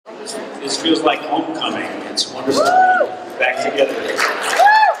This feels like homecoming. It's wonderful to be back together.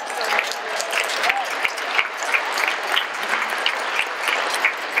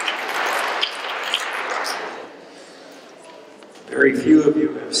 Very few of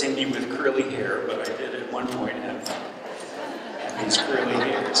you have seen me with curly hair, but I did at one point have these curly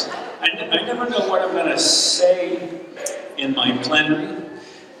hairs. I never know what I'm going to say in my plenary,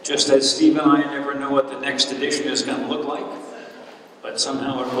 just as Steve and I never know what the next edition is going to look like, but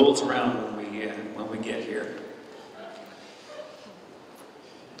somehow it rolls around when we get here.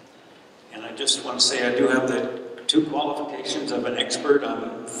 And I just want to say I do have the 2 qualifications of an expert.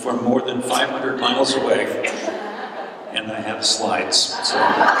 I'm from more than 500 miles away, and I have slides. So.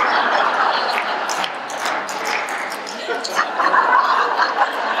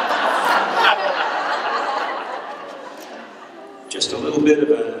 Just a little bit of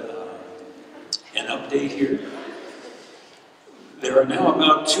an update here. There are now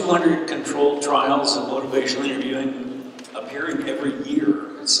about 200 controlled trials of motivational interviewing appearing every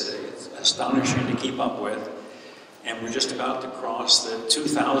year. It's astonishing to keep up with. And we're just about to cross the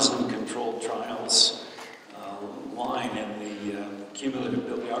 2,000 controlled trials line in the cumulative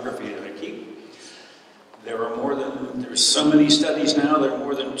bibliography that I keep. There's so many studies now, there are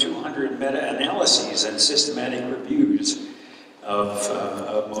more than 200 meta-analyses and systematic reviews of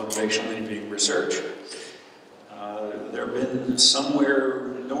motivational interviewing research. There have been somewhere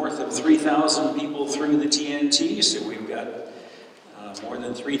north of 3,000 people through the TNT, so we've got more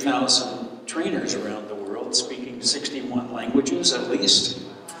than 3,000 trainers around the world speaking 61 languages at least.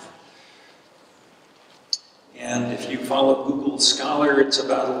 And if you follow Google Scholar, it's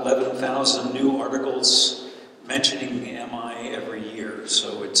about 11,000 new articles mentioning MI every year,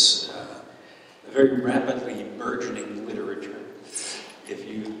 so it's a very rapidly burgeoning literature. If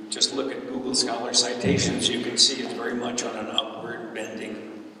you just look at Google Scholar citations, you can see it's very much on an upward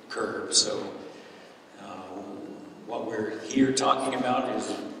bending curve. So what we're here talking about is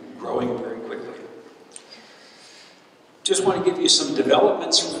growing very quickly. Just want to give you some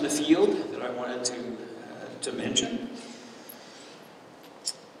developments from the field that I wanted to mention.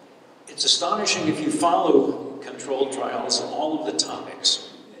 It's astonishing if you follow controlled trials on all of the topics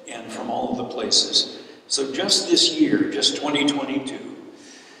and from all of the places. So just this year, just 2022,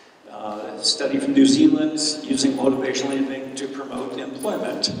 a study from New Zealand using motivational interviewing to promote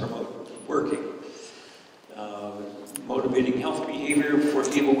employment, to promote working. Motivating health behavior for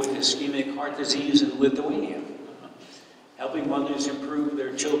people with ischemic heart disease in Lithuania. Helping mothers improve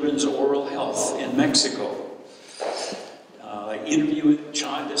their children's oral health in Mexico. Interviewing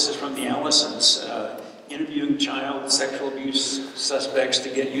child, this is from the Allisons, interviewing child sexual abuse suspects to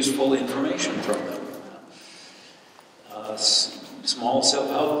get useful information from them. Small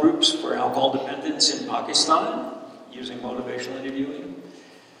self-help groups for alcohol dependence in Pakistan, using motivational interviewing.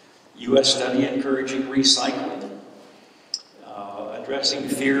 U.S. study encouraging recycling. Addressing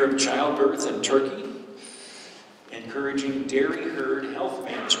fear of childbirth in Turkey. Encouraging dairy herd health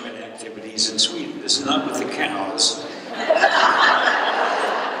management activities in Sweden. This is not with the cows.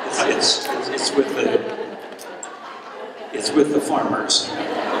 It's with the farmers.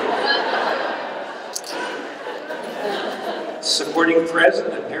 Supporting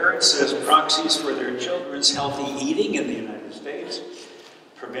present parents as proxies for their children's healthy eating in the United States.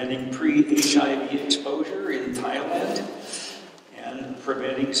 Preventing pre-HIV exposure in Thailand. And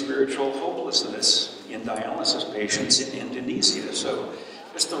preventing spiritual hopelessness in dialysis patients in Indonesia. So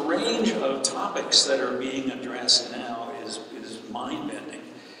just the range of topics that are being addressed now is mind-bending.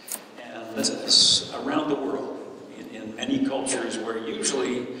 And this is around the world, in many cultures where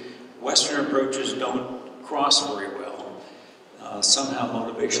usually Western approaches don't cross very well. Somehow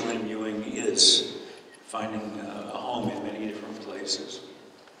motivational interviewing is finding a home in many different places.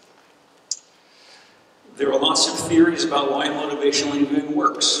 There are lots of theories about why motivational interviewing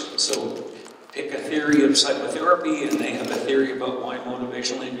works. So pick a theory of psychotherapy and they have a theory about why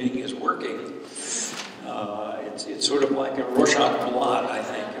motivational interviewing is working. It's sort of like a Rorschach blot, I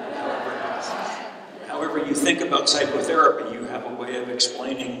think. However you think about psychotherapy, you have a way of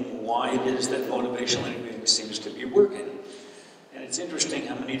explaining why it is that motivational interviewing seems to be working. And it's interesting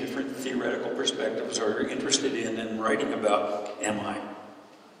how many different theoretical perspectives are interested in and writing about MI.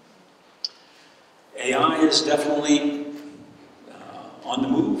 AI is definitely on the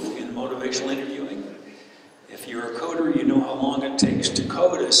move in motivational interviewing. If you're a coder, you know how long it takes to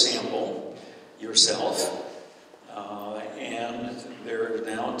code a sample yourself. And there is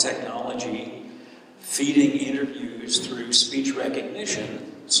now technology feeding interviews through speech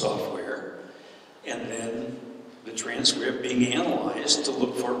recognition software, and then the transcript being analyzed to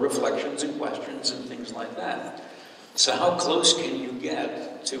look for reflections and questions and things like that. So how close can you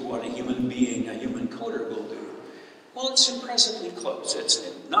get to what a human being, a human coder will do? Well, it's impressively close. It's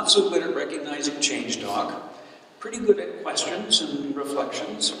not so good at recognizing change talk, pretty good at questions and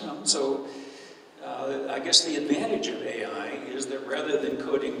reflections. I guess the advantage of AI is that rather than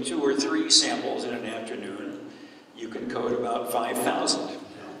coding 2 or 3 samples in an afternoon, you can code about 5,000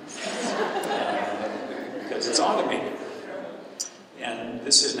 because it's automated. And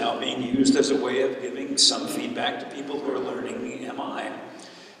this is now being used as a way of giving some feedback to people who are learning MI.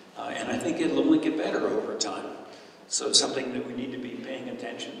 And I think it'll only get better over time. So it's something that we need to be paying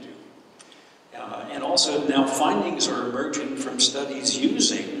attention to. And also now findings are emerging from studies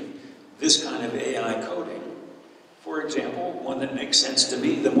using this kind of AI coding. For example, one that makes sense to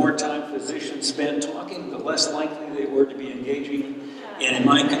me, the more time physicians spend talking, the less likely they were to be engaging in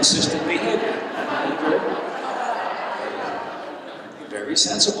MI-consistent behavior. Very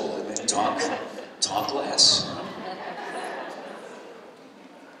sensible. I mean, talk less.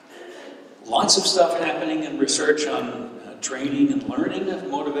 Lots of stuff happening in research on training and learning of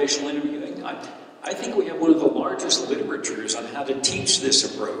motivational interviewing. I think we have one of the largest literatures on how to teach this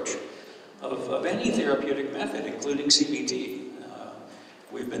approach of any therapeutic method, including CBT.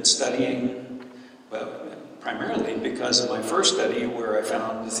 We've been studying, well, primarily because of my first study where I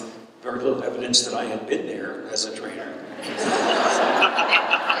found very little evidence that I had been there as a trainer.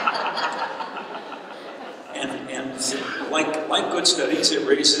 and like good studies, it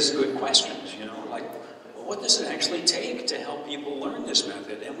raises good questions, you know, like, well, what does it actually take to help people learn this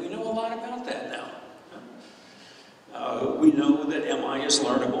method? And we know a lot about that now. We know that MI is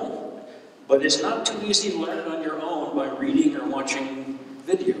learnable, but it's not too easy to learn it on your own by reading or watching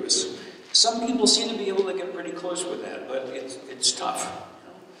videos. Some people seem to be able to get pretty close with that, but it's tough.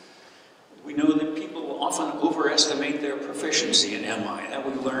 We know that people often overestimate their proficiency in MI. That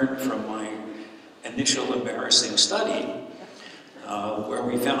we learned from my initial embarrassing study, where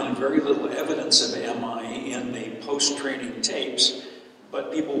we found very little evidence of MI in the post-training tapes,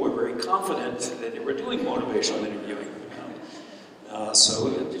 but people were very confident that they were doing motivational interviewing.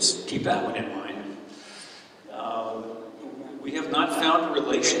 So just keep that one in mind. We have not found a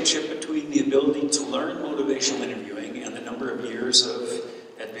relationship between the ability to learn motivational interviewing and the number of years of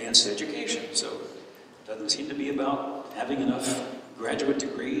advanced education. So it doesn't seem to be about having enough graduate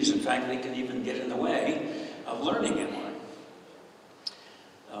degrees. In fact, they can even get in the way of learning MI.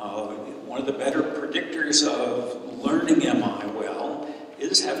 One of the better predictors of learning MI well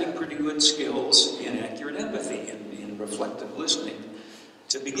is having pretty good skills in accurate empathy and in reflective listening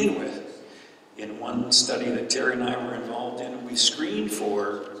to begin with. In one study that Terry and I were involved in, we screened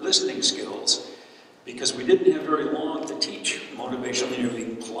for listening skills because we didn't have very long to teach motivational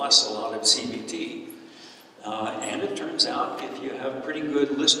interviewing plus a lot of CBT. And it turns out if you have pretty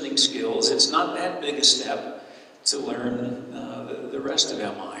good listening skills, it's not that big a step to learn the rest of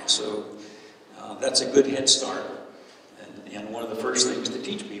MI. So that's a good head start and one of the first things to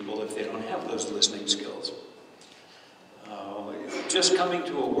teach people if they don't have those listening skills. Just coming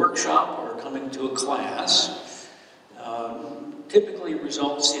to a workshop or coming to a class typically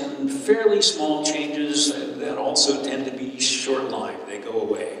results in fairly small changes that also tend to be short-lived. They go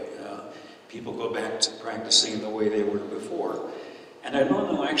away. People go back to practicing the way they were before. And I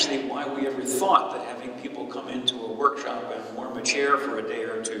don't know actually why we ever thought that having people come into a workshop and warm a chair for a day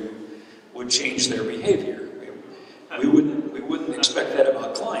or two would change their behavior. We wouldn't expect that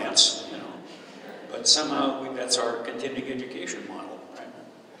about clients, you know. But somehow that's our continuing education model, right?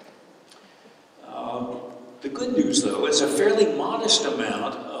 The good news, though, is a fairly modest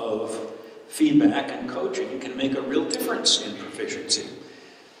amount of feedback and coaching can make a real difference in proficiency.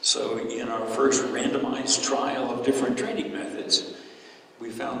 So in our first randomized trial of different training methods, we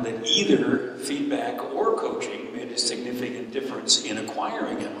found that either feedback or coaching made a significant difference in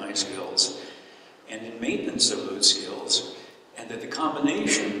acquiring MI skills and in maintenance of those skills, and that the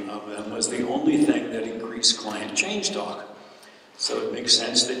combination of them was the only thing that increased client change talk. So it makes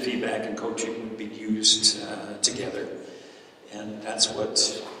sense that feedback and coaching would be used together. And that's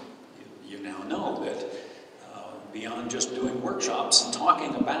what you now know, that beyond just doing workshops and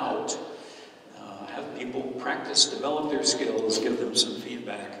talking about, have people practice, develop their skills, give them some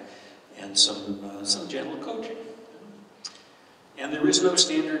feedback, and some gentle coaching. And there is no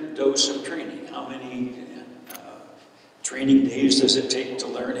standard dose of training. How many training days does it take to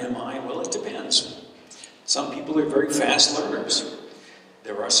learn MI? Well, it depends. Some people are very fast learners.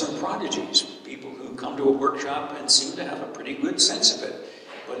 There are some prodigies, people who come to a workshop and seem to have a pretty good sense of it.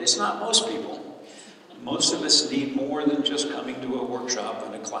 But it's not most people. Most of us need more than just coming to a workshop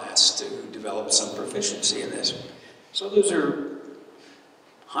and a class to develop some proficiency in this. So those are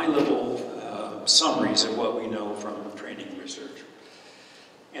high-level summaries of what we know from training research.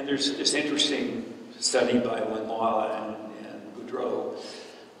 And there's this interesting study by Langlois and Boudreau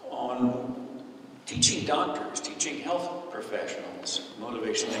on teaching doctors, teaching health professionals,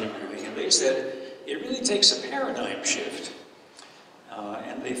 motivational interviewing, and they said it really takes a paradigm shift.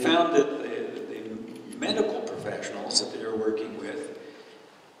 And they found that the medical professionals that they're working with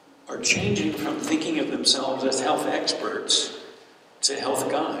are changing from thinking of themselves as health experts to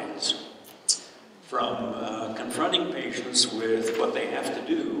health guides, from confronting patients with what they have to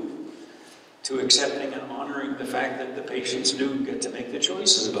do to accepting and honoring the fact that the patients do get to make the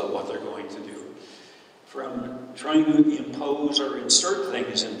choices about what they're going to do, from trying to impose or insert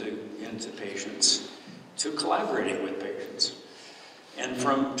things into patients to collaborating with patients, and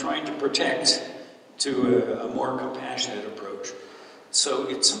from trying to protect to a more compassionate approach. So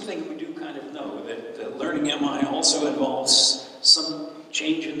it's something we do kind of know, that learning MI also involves some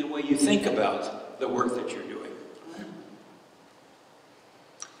change in the way you think about the work that you're doing.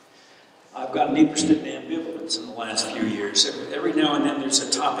 I've gotten interested in ambivalence in the last few years. Every now and then there's a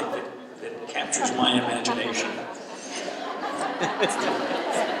topic that captures my imagination.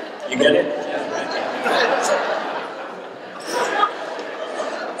 You get it? Yeah, right.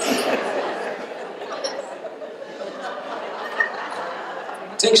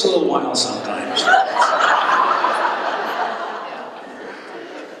 It takes a little while sometimes.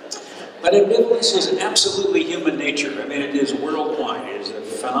 But ambivalence is absolutely human nature. I mean, it is worldwide. It is a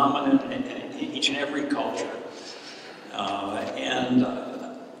phenomenon in each and every culture.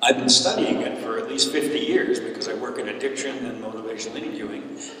 I've been studying it for at least 50 years because I work in addiction and motivational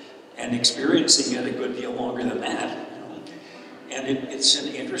interviewing, and experiencing it a good deal longer than that. And it's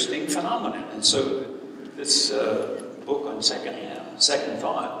an interesting phenomenon. And so this book on second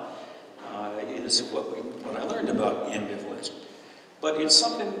thought is what I learned about ambivalence. But it's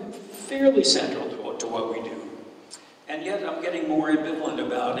something fairly central to what we do. And yet I'm getting more ambivalent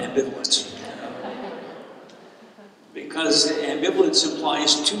about ambivalence. Because ambivalence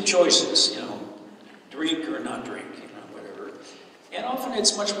implies two choices, drink or not drink, whatever. And often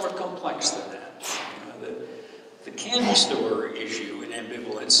it's much more complex than that. The candy store issue in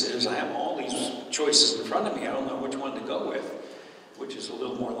ambivalence is I have all these choices in front of me, I don't know which one to go with, which is a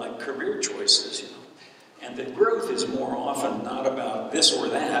little more like career choices, And that growth is more often not about this or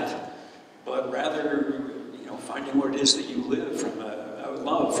that, but rather, finding what it is that you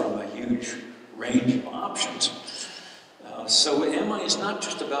love from a huge range of options. So MI is not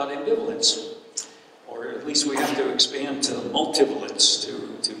just about ambivalence, or at least we have to expand to multivalence,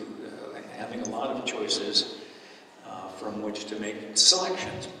 to having a lot of choices from which to make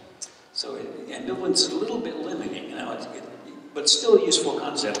selections. So ambivalence is a little bit limiting, but still a useful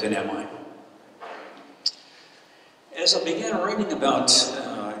concept in MI. As I began writing about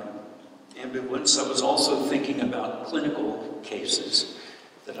ambivalence, I was also thinking about clinical cases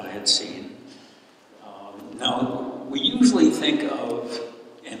that I had seen. Now, we usually think of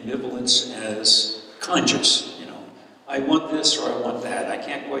ambivalence as conscious, I want this or I want that. I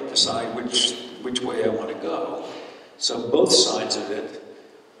can't quite decide which way I want to go. So both sides of it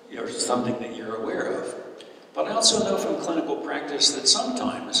are something that you're aware of. But I also know from clinical practice that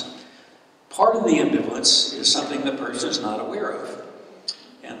sometimes part of the ambivalence is something the person is not aware of.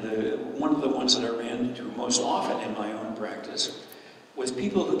 And one of the ones that I ran into most often in my own practice was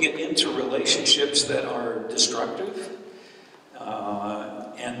people who get into relationships that are destructive,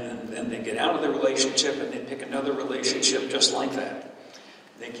 and then they get out of the relationship and they pick another relationship just like that.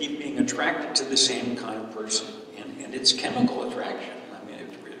 They keep being attracted to the same kind of person, and it's chemical attraction. I mean,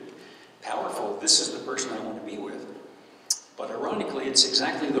 it's really powerful. This is the person I want to be with. But ironically, it's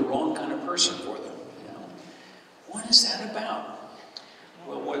exactly the wrong kind of person for them. What is that about?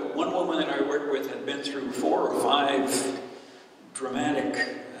 Well, one woman that I worked with had been through 4 or 5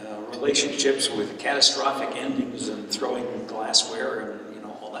 dramatic relationships with catastrophic endings and throwing glassware and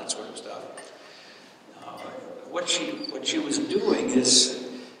all that sort of stuff. What she was doing is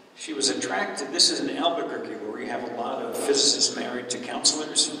she was attracted. This is in Albuquerque, where we have a lot of physicists married to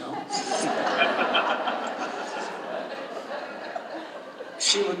counselors.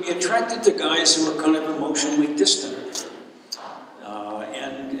 She would be attracted to guys who were kind of emotionally distant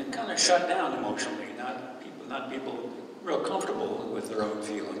and kind of shut down emotionally, not people real comfortable with their own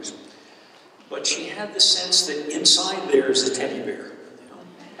feelings. But she had the sense that inside there is a teddy bear,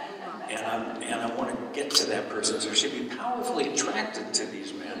 and I want to get to that person. So she'd be powerfully attracted to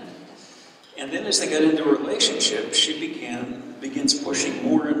these men. And then as they got into a relationship, she begins pushing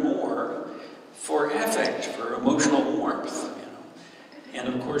more and more for affect, for emotional warmth. And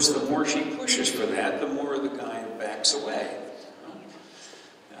of course, the more she pushes for that, the more the guy backs away.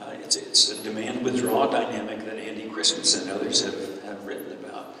 It's a demand-withdraw dynamic that Andy Christensen and others have written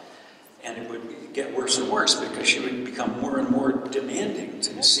about. And it would get worse and worse because she would become more and more demanding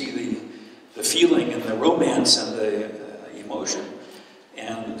to see the feeling and the romance and the emotion.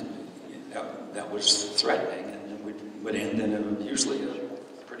 And that was threatening, and it would end in usually a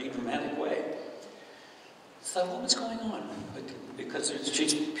pretty dramatic way. So what's going on? Because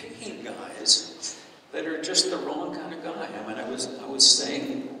she's picking guys that are just the wrong kind of guy. I mean, I was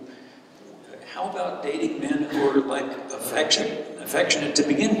saying, how about dating men who are like affectionate to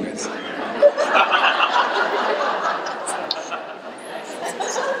begin with?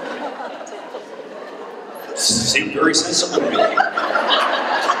 Seemed very sensible to me.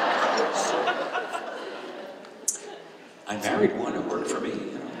 I married one who worked for me,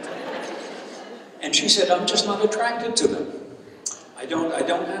 and she said, I'm just not attracted to them. I don't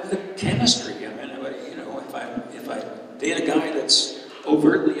have the chemistry. I mean, if I date a guy that's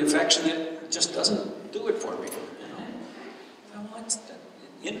overtly affectionate, it just doesn't do it for me. Well, it's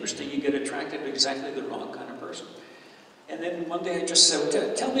interesting. You get attracted to exactly the wrong kind of person. And then one day I just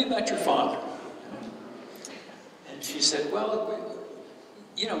said, tell me about your father. And she said, well,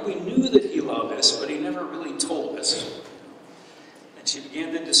 we knew that he loved us, but he never really told us. And she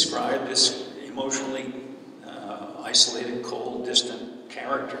began to describe this emotionally isolated, cold, distant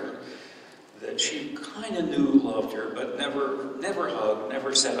character that she kind of knew loved her, but never hugged,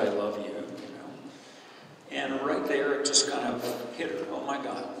 never said, I love you, And right there, it just kind of hit her. Oh my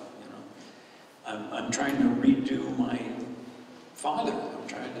God, I'm trying to redo my father.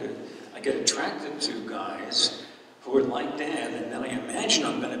 I get attracted to guys who are like Dad, and then I imagine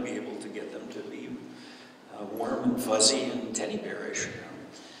I'm going to be able to get them to be warm and fuzzy and teddy bearish.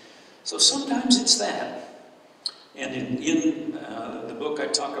 So sometimes it's that. And in the book, I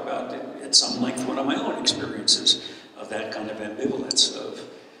talk about at some length one of my own experiences of that kind of ambivalence, of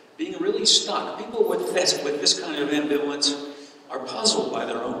being really stuck. People with this kind of ambivalence are puzzled by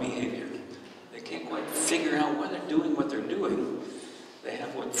their own behavior. They can't quite figure out why they're doing what they're doing. They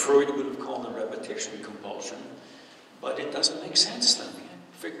have what Freud would have called a repetition compulsion, but it doesn't make sense to them. You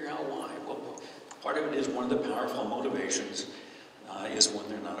can't figure out why. Well, part of it is one of the powerful motivations is one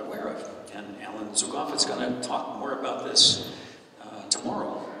they're not aware of. And Alan Zukoff is going to talk more about this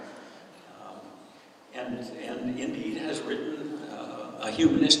tomorrow. And indeed has written a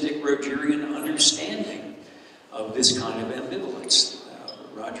humanistic Rogerian understanding of this kind of ambivalence.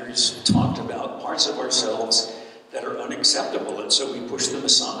 Rogers talked about parts of ourselves that are unacceptable, and so we push them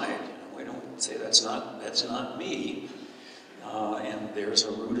aside. We don't say that's not me. And there's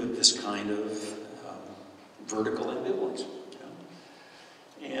a root of this kind of vertical ambivalence.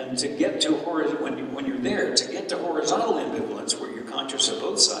 And to get to when you're there, to get to horizontal ambivalence, where you're conscious of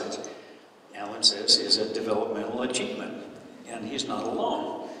both sides, Alan says, is a developmental achievement, and he's not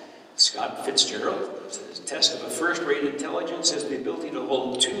alone. Scott Fitzgerald says, the test of a first-rate intelligence is the ability to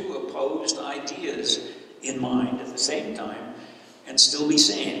hold two opposed ideas in mind at the same time and still be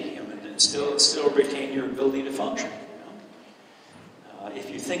sane, and still retain your ability to function. If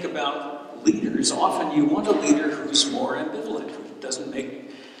you think about leaders, often you want a leader who's more ambivalent, who doesn't make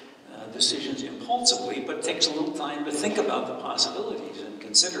decisions impulsively, but takes a little time to think about the possibilities and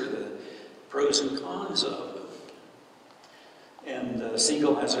consider the pros and cons of them. And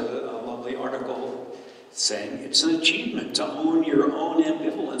Siegel has a lovely article saying it's an achievement to own your own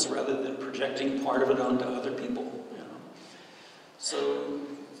ambivalence rather than projecting part of it onto other people. So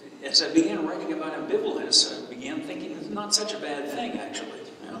as I began writing about ambivalence, I began thinking it's not such a bad thing, actually.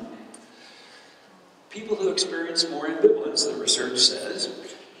 People who experience more ambivalence, the research says,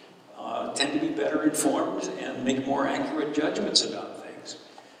 tend to be better informed and make more accurate judgments about things.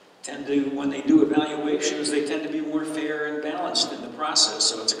 When they do evaluations, they tend to be more fair and balanced in the process.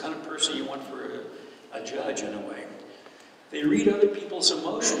 So it's the kind of person you want for a judge in a way. They read other people's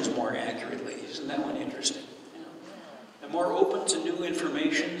emotions more accurately. Isn't that one interesting? They're more open to new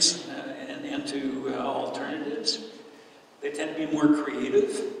informations and to alternatives. They tend to be more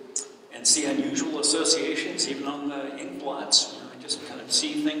creative and see unusual associations, even on the ink blots. Just kind of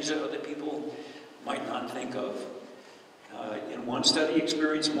see things that other people might not think of. In one study,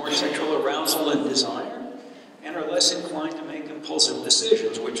 experience more sexual arousal and desire, and are less inclined to make impulsive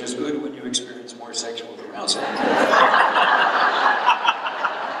decisions, which is good when you experience more sexual arousal.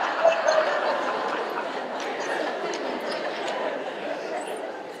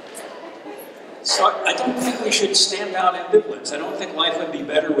 So I don't think we should stamp out ambivalence. I don't think life would be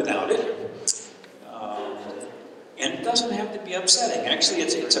better without it. And it doesn't have to be upsetting. Actually,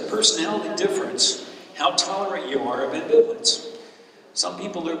 it's a personality difference, how tolerant you are of ambivalence. Some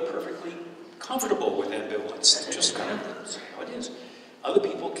people are perfectly comfortable with ambivalence. It's just kind of how it is. Other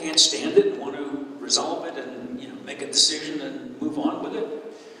people can't stand it and want to resolve it and make a decision and move on with it.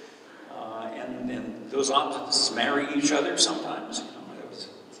 And those opposites marry each other sometimes. It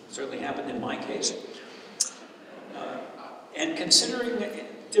certainly happened in my case. And considering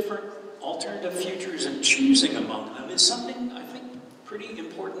different alternative futures and choosing among them is something, I think, pretty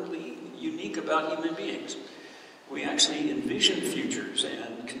importantly unique about human beings. We actually envision futures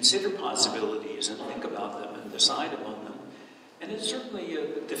and consider possibilities and think about them and decide among them. And it's certainly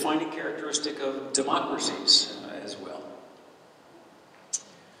a defining characteristic of democracies as well.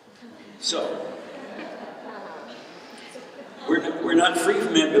 So, we're not free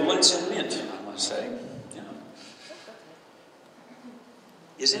from ambivalence and mint, I must say.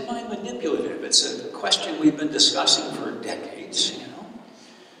 Am I manipulative? It's a question we've been discussing for decades,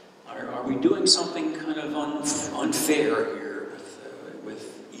 Are we doing something kind of unfair here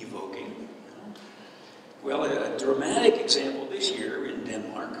with evoking? Well, a dramatic example this year in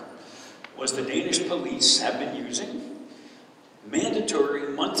Denmark was the Danish police have been using mandatory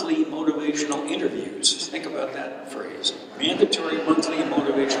monthly motivational interviews. Think about that phrase. Mandatory monthly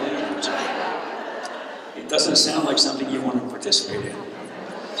motivational interviews. It doesn't sound like something you want to participate in.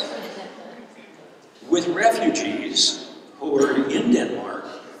 With refugees who are in Denmark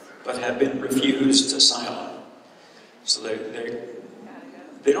but have been refused asylum. So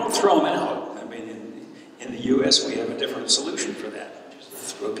they don't throw them out. I mean, in the US we have a different solution for that.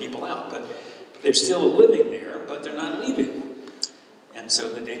 Just throw people out. But they're still living there, but they're not leaving. And so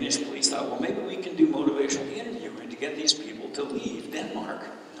the Danish police thought, well, maybe we can do motivational interviewing to get these people to leave Denmark.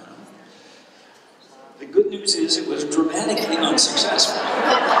 The good news is it was dramatically unsuccessful.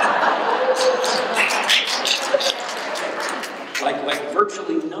 Like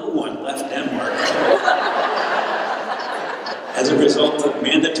virtually no one left Denmark as a result of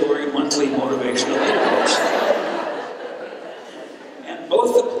mandatory monthly motivational interviews. And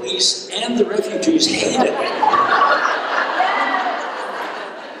both the police and the refugees hated it.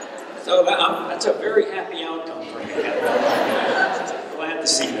 So that's a very happy outcome for me. Glad to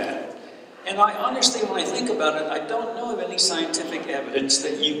see that. And I honestly, when I think about it, I don't know of any scientific evidence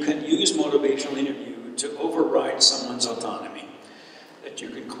that you can use motivational interview to override someone's autonomy. That you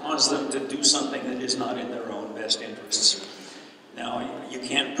can cause them to do something that is not in their own best interests. Now, you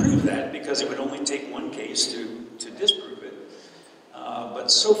can't prove that because it would only take one case to disprove it.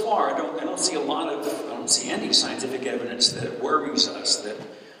 But so far, I don't see any scientific evidence that worries us that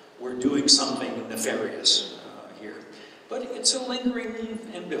we're doing something nefarious here. But it's a lingering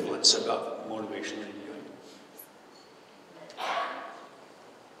ambivalence about motivational interviewing.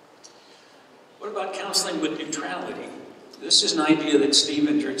 What about counseling with neutrality? This is an idea that Steve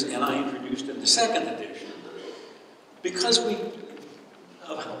and I introduced in the second edition. Because of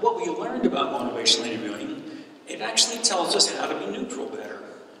what we learned about motivational interviewing, it actually tells us how to be neutral better.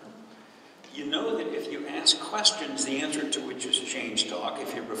 You know that if you ask questions, the answer to which is change talk,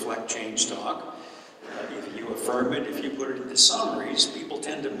 if you reflect change talk, if you affirm it, if you put it into summaries, people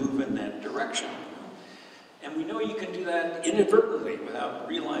tend to move in that direction. And we know you can do that inadvertently without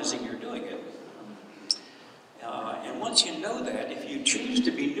realizing you're doing it. And once you know that, if you choose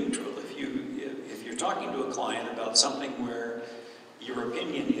to be neutral, if you're talking to a client about something where your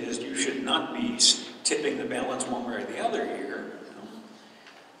opinion is you should not be tipping the balance one way or the other here,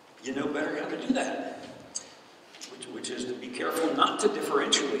 you know better how to do that, which is to be careful not to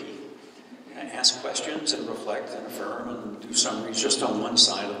differentially ask questions and reflect and affirm and do summaries just on one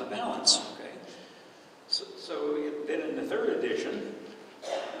side of the balance. Okay? So then in the third edition,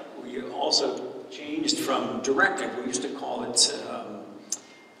 we also changed from directive. We used to call it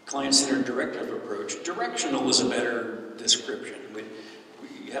client-centered directive approach. Directional is a better description.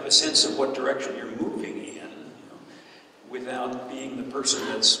 We have a sense of what direction you're moving in, without being the person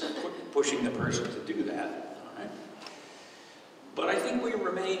that's pushing the person to do that. All right? But I think we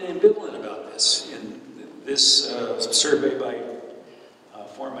remain ambivalent about this. In this survey by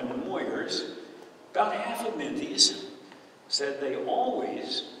Foreman and Moyers, about half of mentees said they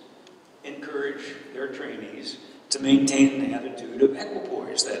always encourage their trainees to maintain an attitude of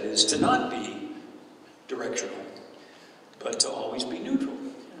equipoise, that is, to not be directional, but to always be neutral.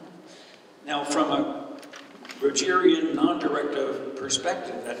 Now, from a Rogerian, non-directive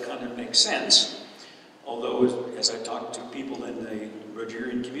perspective, that kind of makes sense, although as I talk to people in the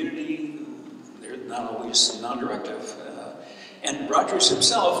Rogerian community, they're not always non-directive. And Rogers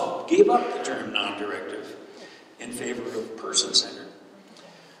himself gave up the term non-directive in favor of person-centered.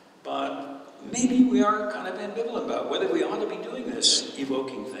 But maybe we are kind of ambivalent about whether we ought to be doing this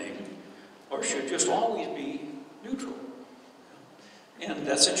evoking thing or should just always be neutral. And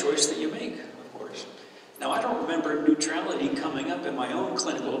that's a choice that you make, of course. Now, I don't remember neutrality coming up in my own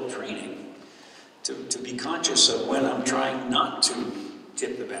clinical training to be conscious of when I'm trying not to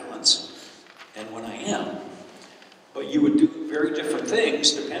tip the balance and when I am. But you would do very different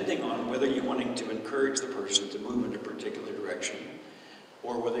things depending on whether you're wanting to encourage the person to move in a particular direction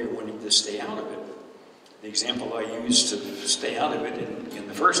or whether you're wanting to stay out of it. The example I used to stay out of it in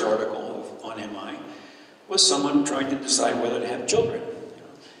the first article on MI was someone trying to decide whether to have children.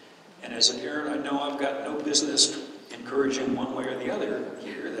 And as a parent, I know I've got no business encouraging one way or the other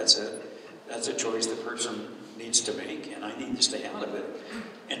here. That's a choice the person needs to make, and I need to stay out of it.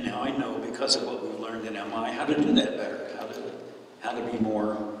 And now I know, because of what we've learned in MI, how to do that better, how to be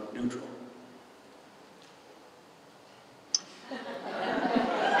more neutral.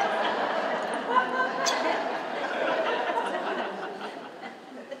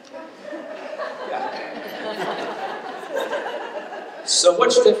 So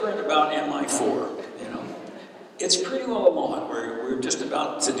what's different about MI4? It's pretty well along. We're just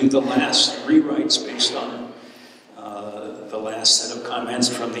about to do the last rewrites based on the last set of comments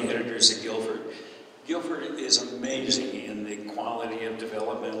from the editors at Guilford. Guilford is amazing in the quality of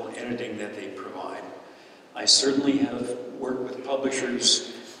developmental editing that they provide. I certainly have worked with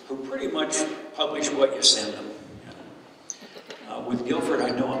publishers who pretty much publish what you send them. With Guilford,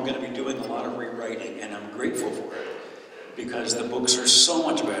 I know I'm going to be doing a lot of rewriting, and I'm grateful for it, because the books are so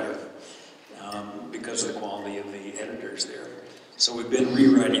much better because of the quality of the editors there. So we've been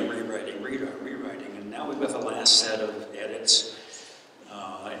rewriting, and now we've got the last set of edits,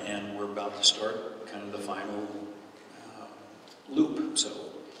 and we're about to start kind of the final loop. So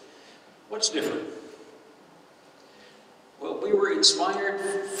what's different? Well, we were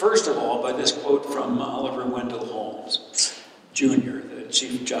inspired, first of all, by this quote from Oliver Wendell Holmes, Jr., the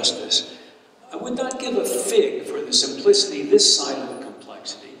Chief Justice. I would not give a fig for the simplicity this side of the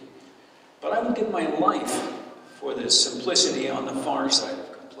complexity, but I would give my life for the simplicity on the far side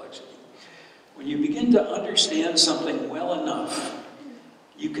of complexity. When you begin to understand something well enough,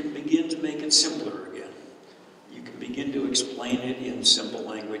 you can begin to make it simpler again. You can begin to explain it in simple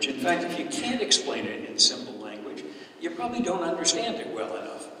language. In fact, if you can't explain it in simple language, you probably don't understand it well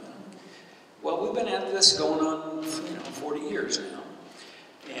enough. Well, we've been at this going on, 40 years now.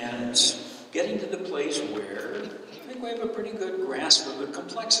 And getting to the place where I think we have a pretty good grasp of the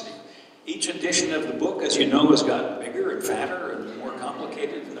complexity. Each edition of the book, as you know, has gotten bigger and fatter and more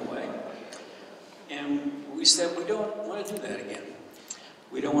complicated in a way. And we said we don't want to do that again.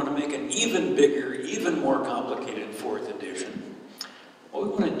 We don't want to make an even bigger, even more complicated fourth edition. What we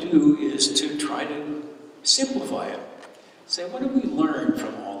want to do is to try to simplify it. Say, what did we learn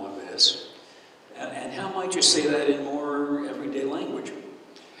from all of this? And how might you say that in more everyday language?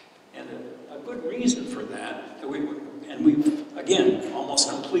 And a good reason for that, we've, again, almost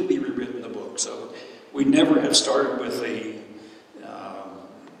completely rewritten the book. So we never have started with the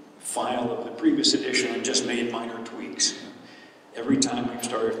file of the previous edition and just made minor tweaks. Every time we've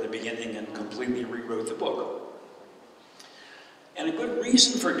started at the beginning and completely rewrote the book. And a good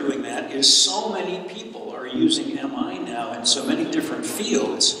reason for doing that is so many people are using MI now in so many different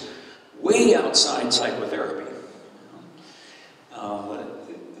fields, way outside psychotherapy,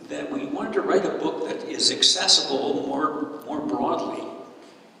 that we wanted to write a book that is accessible more broadly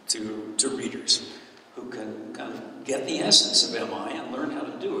to readers who can kind of get the essence of MI and learn how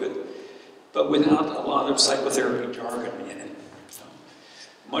to do it, but without a lot of psychotherapy jargon in it. So,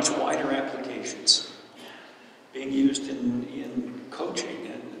 much wider applications being used in coaching.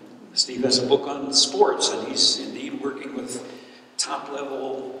 And Steve has a book on sports, and he's indeed working with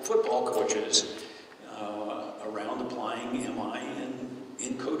top-level football coaches around applying MI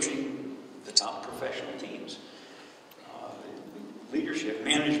in coaching the top professional teams. Leadership,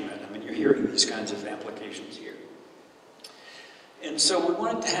 management, I mean, you're hearing these kinds of applications here. And so we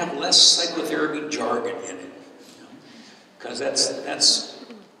wanted to have less psychotherapy jargon in it, because that's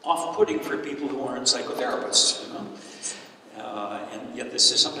off-putting for people who aren't psychotherapists, and yet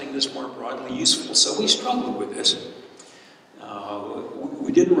this is something that's more broadly useful. So we struggled with this.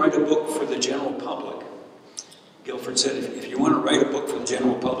 We didn't write a book for the general public. Guilford said, if you want to write a book for the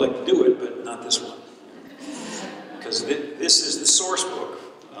general public, do it, but not this one. Because this is the source book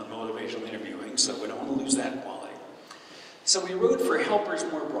on motivational interviewing, so we don't want to lose that quality. So we wrote for helpers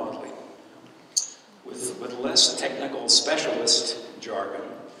more broadly, with less technical specialist jargon,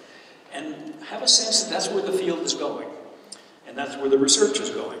 and have a sense that that's where the field is going, and that's where the research is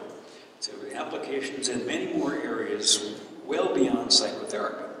going, to applications in many more areas well beyond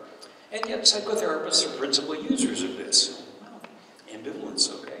psychotherapy. And yet psychotherapists are principal users of this. Well, ambivalence,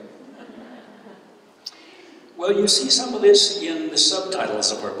 okay. Well, you see some of this in the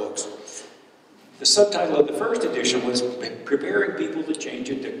subtitles of our books. The subtitle of the first edition was Preparing People to Change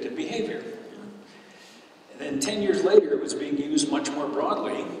Addictive Behavior. And then 10 years later, it was being used much more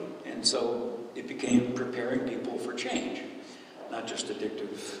broadly, and so it became Preparing People for Change, not just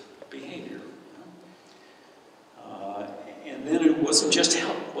addictive behavior. And then it wasn't just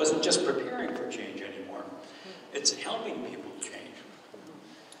preparing for change anymore. It's helping people change.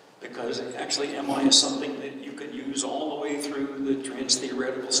 Because actually MI is something that you can use all the way through the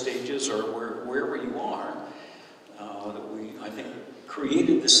trans-theoretical stages or wherever you are. That we, I think,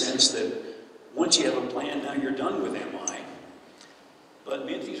 created the sense that once you have a plan, now you're done with MI. But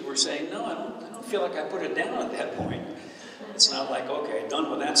Minties were saying, no, I don't feel like I put it down at that point. It's not like, okay, done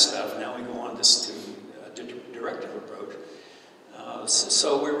with that stuff, now we go on to a directive approach.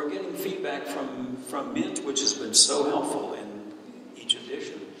 So we were getting feedback from Mint, which has been so helpful in each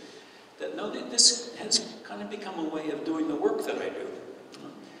edition, that no, this has kind of become a way of doing the work that I do.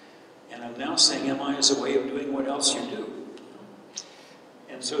 And I'm now saying MI is a way of doing what else you do.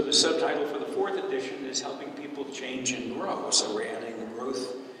 And so the subtitle for the fourth edition is Helping People Change and Grow. So we're adding the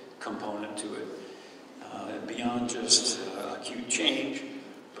growth component to it, beyond just acute change,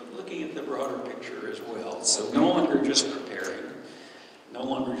 but looking at the broader picture as well. So no longer just preparing, no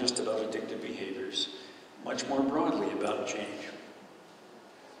longer just about addictive behaviors, much more broadly about change.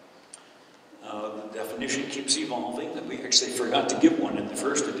 The definition keeps evolving. We actually forgot to give one in the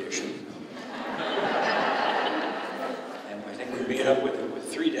first edition. And I think we made up with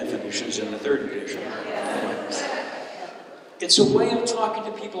 3 definitions in the third edition. It's a way of talking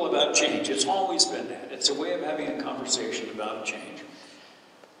to people about change. It's always been that. It's a way of having a conversation about change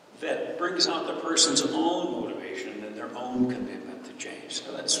that brings out the person's own motivation and their own commitment to change.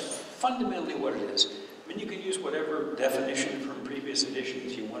 So that's fundamentally what it is. I mean, you can use whatever definition from previous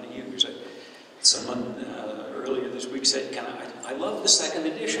editions you want to use. Someone earlier this week said, I love the second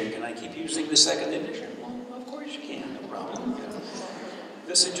edition. Can I keep using the second edition? Well, of course you can, no problem.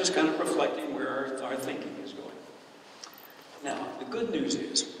 This is just kind of reflecting where our thinking is going. Now, the good news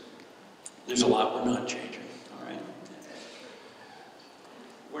is, there's a lot we're not changing, all right?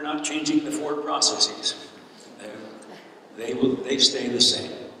 We're not changing the 4 processes. They stay the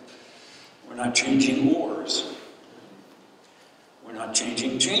same. We're not changing wars. We're not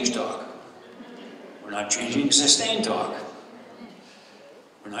changing change talk. We're not changing sustain talk.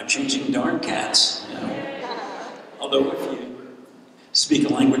 We're not changing darn cats. You know? Although if you speak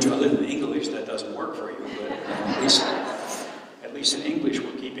a language other than English, that doesn't work for you. But at least in English,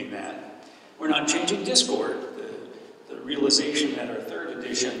 we're keeping that. We're not changing discord. The realization at our third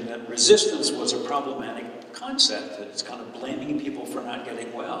edition that resistance was a problematic concept, that it's kind of blaming people for not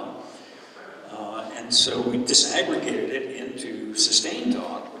getting well. And so we disaggregated it into sustain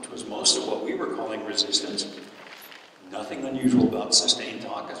talk, which was most of what we were calling resistance. Nothing unusual about sustain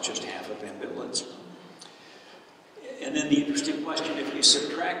talk, it's just half of ambivalence. And then the interesting question, if you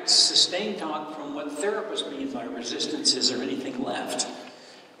subtract sustain talk from what therapists mean by resistance, is there anything left?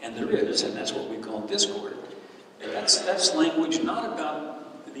 And there is, and that's what we call discord. And that's language not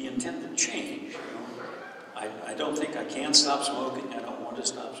about the intent to change. You know? I don't think I can stop smoking, I don't want to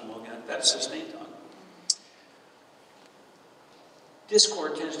stop smoking. That's sustain talk.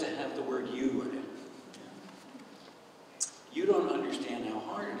 Discord tends to have the word you in it. You don't understand how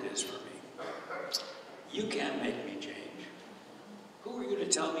hard it is for me. You can't make me change. Who are you to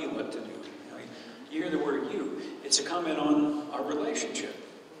tell me what to do? You hear the word you. It's a comment on our relationship.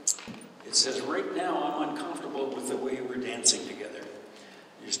 It says, right now I'm uncomfortable with the way we're dancing together.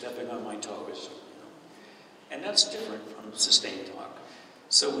 You're stepping on my toes. And that's different from sustain talk.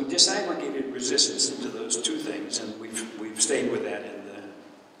 So we disaggregated resistance into those 2 things, and we've stayed with that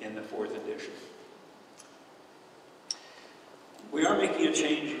in the 4th edition. We are making a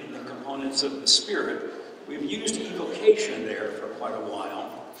change in the components of the spirit. We've used evocation there for quite a while,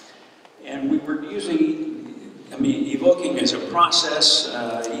 and we were using, evoking as a process.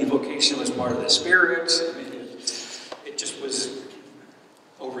 Evocation was part of the spirit. It just was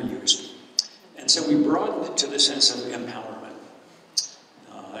overused. And so we broadened it to the sense of empowerment.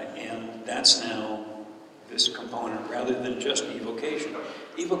 And that's now this component rather than just evocation.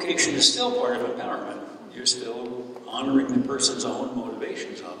 Evocation is still part of empowerment. You're still honoring the person's own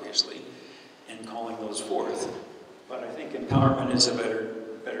motivations, obviously, and calling those forth. But I think empowerment is a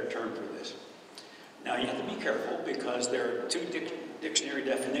better term for this. Now, you have to be careful because there are 2 dictionary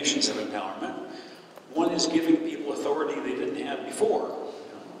definitions of empowerment. One is giving people authority they didn't have before.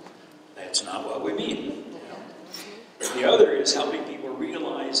 That's not what we mean. The other is helping people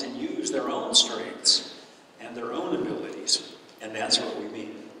realize and use their own strengths and their own abilities, and that's what we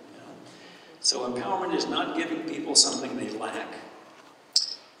mean. So empowerment is not giving people something they lack.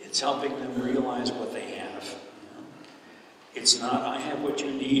 It's helping them realize what they have. It's not, I have what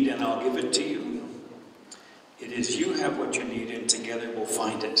you need and I'll give it to you. It is, you have what you need and together we'll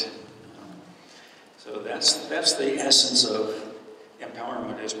find it. So that's the essence of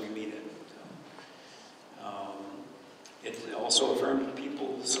empowerment as we meet it. It also affirms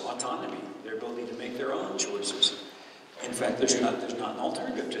people's autonomy, their ability to make their own choices. In fact, there's not an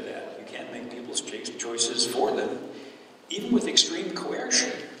alternative to that. You can't make people's choices for them, even with extreme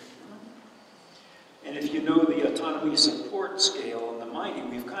coercion. And if you know the autonomy support scale in the Mighty,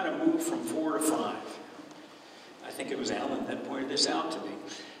 we've kind of moved from 4 to 5. I think it was Alan that pointed this out to me.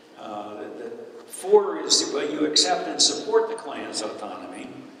 That 4 is, well, you accept and support the clan's autonomy,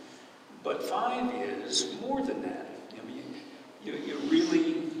 but 5 is more than that. I mean, you're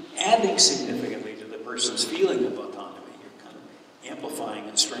really adding significantly to the person's feeling of autonomy. You're kind of amplifying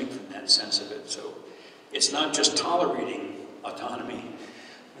and strengthening that sense of it. So it's not just tolerating autonomy,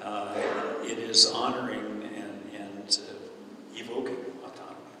 it is honoring and evoking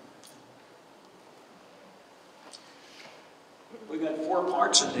autonomy. We've got 4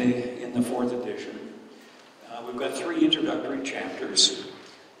 parts in the 4th edition. We've got 3 introductory chapters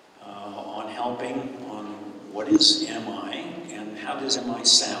on helping, on what is MI, and how does MI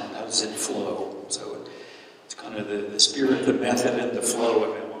sound, how does it flow. So it's kind of the spirit, the method, and the flow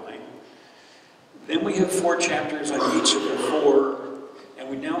of MI. Then we have 4 chapters on each of the 4, and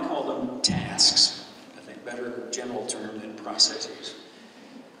we now call them tasks. I think better general term than processes.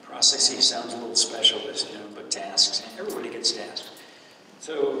 Processes sounds a little specialist, but tasks, everybody gets tasks.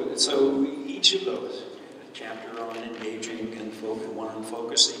 So each of those, a chapter on engaging and one on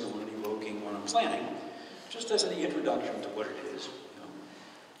focusing, one on evoking, one on planning, just as an introduction to what it is.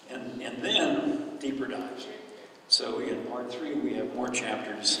 And then deeper dives. So in part 3, we have more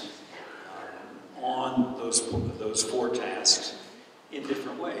chapters on those 4 tasks in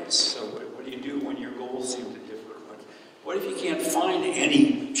different ways. So what do you do when your goals seem to differ? What if you can't find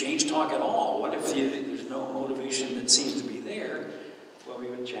any change talk at all? What if there's no motivation that seems to be there? Well, we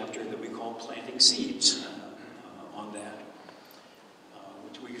have a chapter that we call Planting Seeds on that,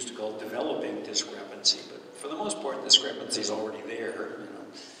 which we used to call Developing Discrepancy. But for the most part, discrepancy is already there.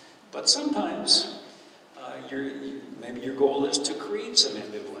 But sometimes maybe your goal is to create some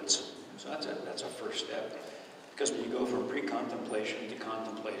ambivalence. So that's a first step. Because when you go from pre-contemplation to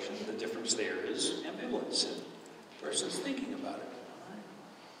contemplation, the difference there is ambivalence. The person's thinking about it.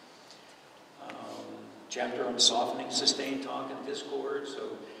 Chapter on softening sustained talk and discord.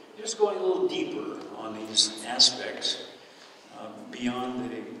 So just going a little deeper on these aspects beyond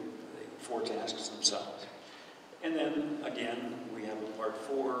the 4 tasks themselves. And then, again, we have a part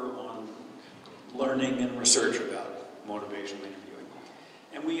 4 on learning and research about motivational interviewing.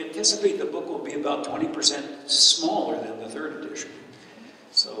 And we anticipate the book will be about 20% smaller than the 3rd edition.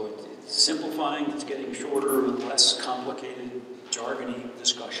 So it's simplifying, it's getting shorter, less complicated, jargony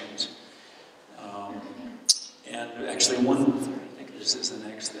discussions. And actually I think this is the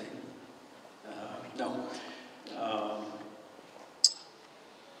next thing.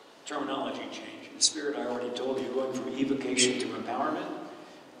 Terminology change. In the spirit, I already told you, going from evocation to empowerment,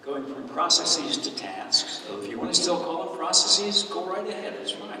 going from processes to tasks. So if you want to still call them processes, go right ahead,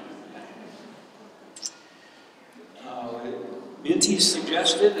 it's fine. Minty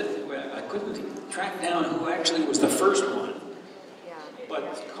suggested, I couldn't track down who actually was the first one,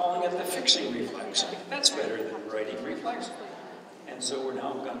 but calling it the fixing reflex. That's better than writing reflex. And so we're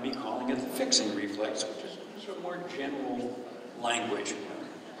now going to be calling it the fixing reflex, which is sort of more general language.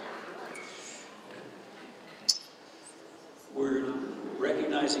 We're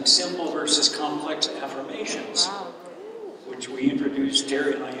recognizing simple versus complex affirmations, which we introduced,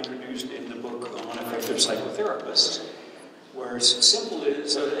 Terry and I introduced in the book on effective psychotherapists, where simple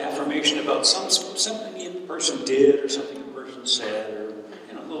is an affirmation about something the person did or something the person said, or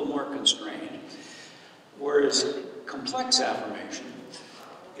a little more constrained. Whereas complex affirmation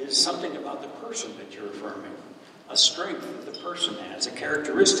is something about the person that you're affirming, a strength that the person has, a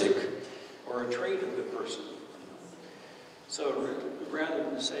characteristic or a trait of the person. So rather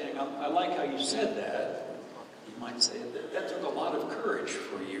than saying, I like how you said that, you might say that took a lot of courage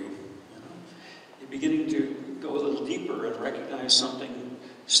for you. You're beginning to go a little deeper and recognize something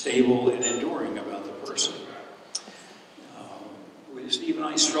stable and enduring about the person. Steve and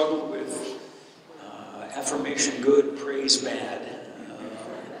I struggled with affirmation good, praise bad,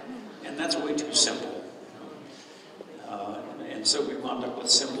 and that's way too simple. And so we wound up with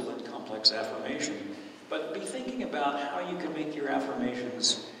simple and complex affirmation. But be thinking about how you can make your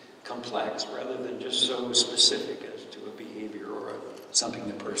affirmations complex rather than just so specific as to a behavior or something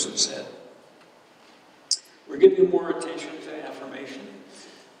the person said. We're giving more attention to affirmation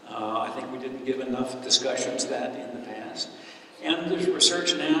I think we didn't give enough discussion to that in the past. And there's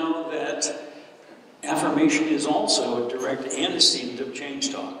research now that affirmation is also a direct antecedent of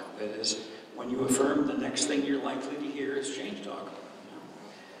change talk. That is, when you affirm, the next thing you're likely to hear is change talk.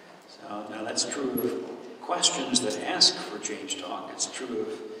 So now that's true of questions that ask for change talk. It's true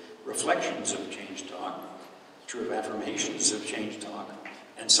of reflections of change talk. It's true of affirmations of change talk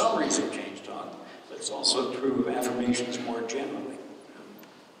and summaries of change talk. But it's also true of affirmations more generally.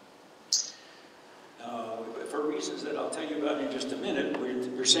 For reasons that I'll tell you about in just a minute,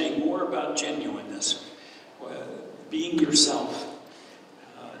 we're saying more about genuineness, being yourself,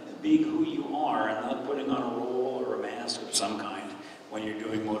 being who you are, and not putting on a role or a mask of some kind when you're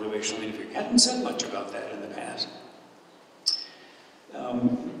doing motivational interviewing. I hadn't said much about that in the past.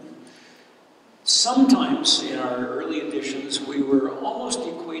 Sometimes in our early editions, we were almost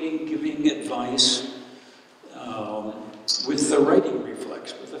equating giving advice with the writing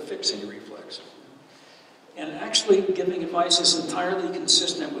reflex, with the fixing reflex. And actually, giving advice is entirely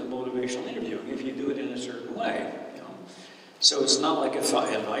consistent with motivational interviewing if you do it in a certain way. You know? So it's not like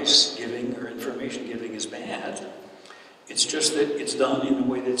advice giving or information giving is bad. It's just that it's done in a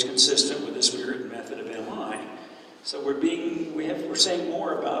way that's consistent with the spirit and method of MI. So we're saying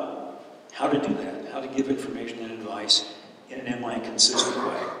more about how to do that, how to give information and advice in an MI consistent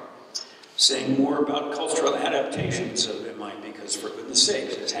way. Saying more about cultural adaptations of MI, because for goodness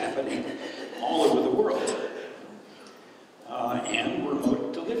sakes, it's happening all over the world. And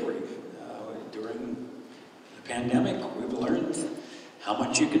remote delivery. During the pandemic, we've learned how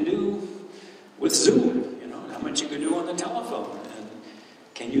much you can do with Zoom, you know, how much you can do on the telephone. And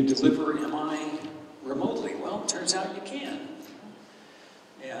can you deliver MI remotely? Well, it turns out you can.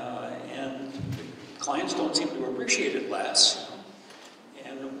 And clients don't seem to appreciate it less.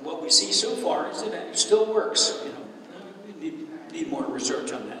 And what we see so far is that it still works. You know, we need more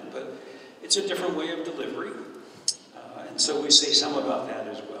research on that, but it's a different way of delivery. And so we say some about that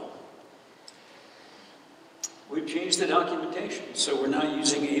as well. We've changed the documentation, so we're now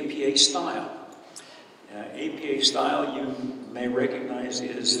using APA style. APA style, you may recognize,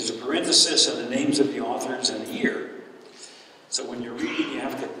 is a parenthesis and the names of the authors and the year. So when you're reading, you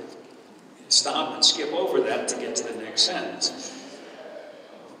have to stop and skip over that to get to the next sentence.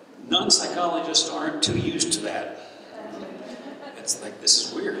 Non-psychologists aren't too used to that. It's like, this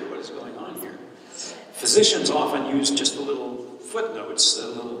is weird, what is going on here? Physicians often use just the little footnotes, the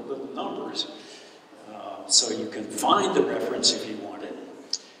little numbers, so you can find the reference if you want it,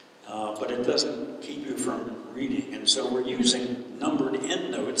 but it doesn't keep you from reading. And so we're using numbered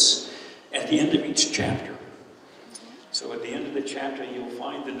endnotes at the end of each chapter. So at the end of the chapter, you'll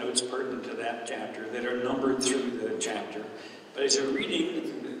find the notes pertinent to that chapter that are numbered through the chapter. But as you're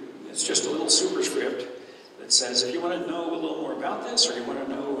reading, it's just a little superscript that says, if you want to know a little more about this, or you want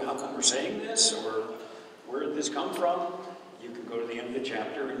to know how come we're saying this, or where did this come from, you can go to the end of the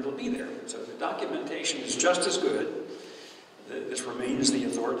chapter and it'll be there. So the documentation is just as good. This remains the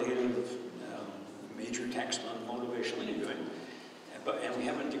authoritative major text on motivational interviewing. And we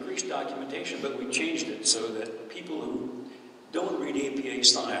haven't decreased documentation, but we changed it so that people who don't read APA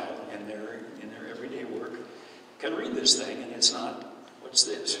style in their everyday work can read this thing, and it's not, what's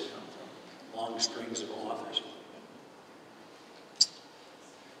this? You know, long strings of authors.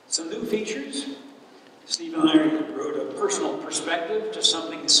 Some new features. Steve and I wrote a personal perspective to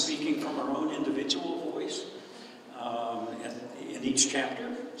something speaking from our own individual voice in each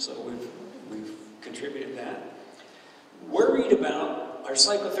chapter. So we've contributed that. Worried about, are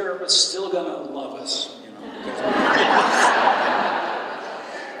psychotherapists still going to love us? You know,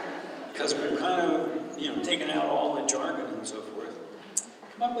 because we've kind of, taken out all the jargon and so forth.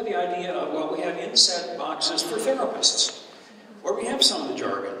 Come up with the idea of, well, we have inset boxes for therapists, or we have some of the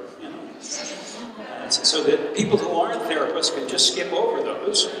jargon, so that people who aren't therapists can just skip over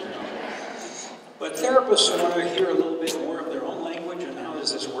those. But therapists want to hear a little bit more of their own language and how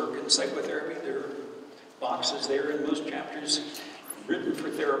does this work in psychotherapy. There are boxes there in most chapters written for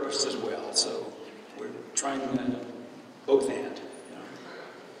therapists as well. So we're trying both and.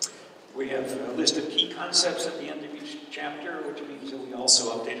 We have a list of key concepts at the end of each chapter, which means that we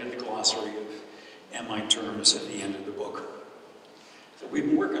also updated the glossary of MI terms at the end of the book. So we've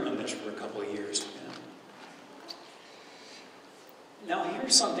been working on this for a couple of years. Now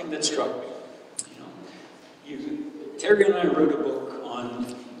here's something that struck me. Terry and I wrote a book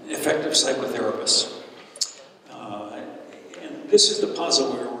on effective psychotherapists. And this is the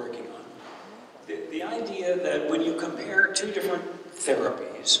puzzle we're working on. The idea that when you compare two different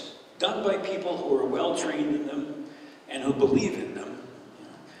therapies, done by people who are well trained in them and who believe in them,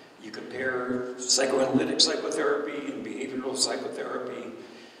 you compare psychoanalytic psychotherapy and behavioral psychotherapy,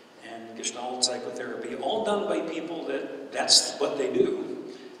 Gestalt psychotherapy, all done by people that's what they do.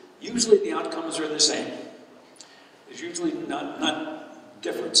 Usually the outcomes are the same. There's usually not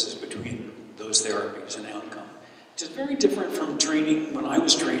differences between those therapies and outcome. Which is very different from training when I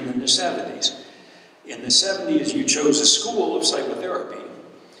was trained in the 70s. In the 70s, you chose a school of psychotherapy,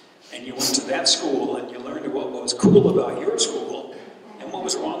 and you went to that school and you learned what was cool about your school and what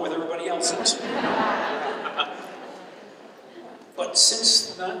was wrong with everybody else's. But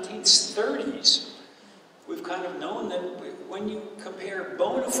since the 1930s, we've kind of known that when you compare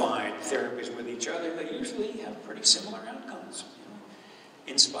bona fide therapies with each other, they usually have pretty similar outcomes,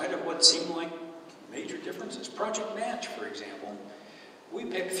 in spite of what seem like major differences. Project Match, for example, we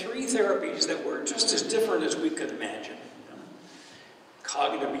picked 3 therapies that were just as different as we could imagine.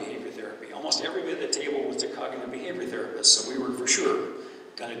 Cognitive behavior therapy. Almost everybody at the table was a cognitive behavior therapist, so we were for sure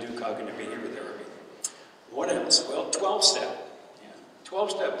going to do cognitive behavior therapy. What else? Well, 12-step.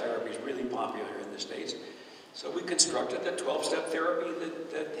 12-step therapy is really popular in the States. So we constructed the 12-step therapy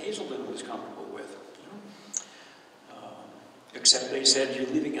that Hazelden was comfortable with. Except they said you're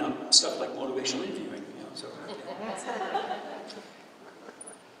leaving out stuff like motivational interviewing.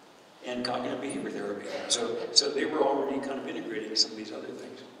 And cognitive behavior therapy. So they were already kind of integrating some of these other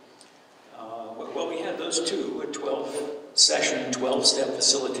things. Well, we had those two, a 12-session, 12-step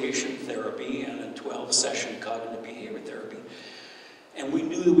facilitation therapy and a 12-session cognitive behavior therapy. And we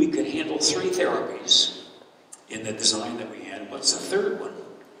knew that we could handle 3 therapies in the design that we had. What's the third one?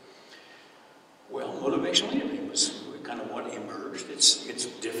 Well, motivational interviewing was kind of what emerged. It's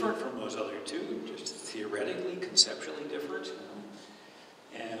different from those other 2, just theoretically, conceptually different.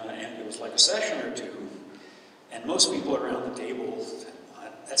 And it was like a session or 2. And most people around the table,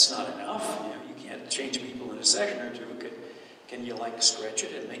 that's not enough. You can't change people in a session or 2. Can you like stretch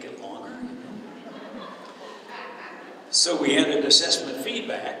it and make it longer? So we added assessment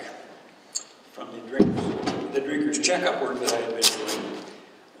feedback from the drinker's checkup work that I had been doing,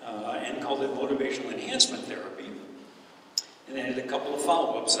 and called it motivational enhancement therapy. And then added a couple of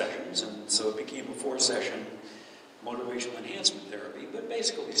follow-up sessions, and so it became a 4-session motivational enhancement therapy, but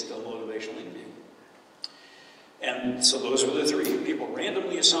basically still motivational interviewing. And so those were the 3 people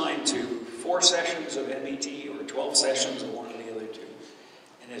randomly assigned to 4 sessions of MET or 12 sessions of one of the other 2.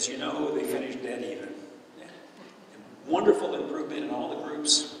 And as you know, they finished dead even. Wonderful improvement in all the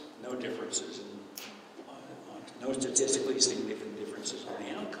groups, no differences, no statistically significant differences in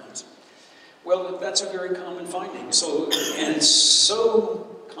the outcomes. Well, that's a very common finding. And it's so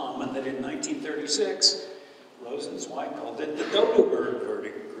common that in 1936, Rosenzweig called it the Dodo Bird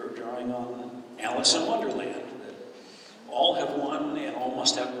verdict, drawing on Alice in Wonderland. That all have won and all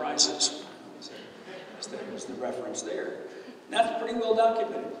must have prizes. There's the reference there. And that's pretty well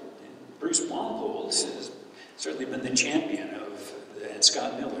documented. And Bruce Walpole has certainly been the champion of, and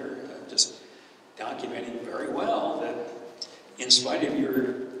Scott Miller, just documenting very well that in spite of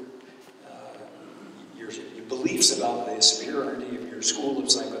your beliefs about the superiority of your school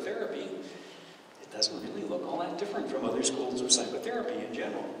of psychotherapy, it doesn't really look all that different from other schools of psychotherapy in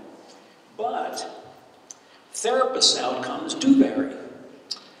general. But therapists' outcomes do vary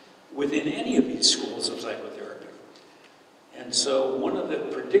within any of these schools of psychotherapy. And so one of the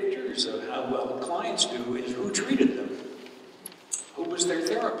predictors of how well clients do is who treated them. Who was their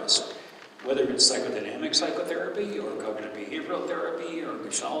therapist? Whether it's psychodynamic psychotherapy or cognitive behavioral therapy or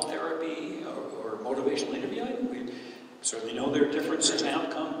Gestalt therapy or motivational interviewing. We certainly know there are differences in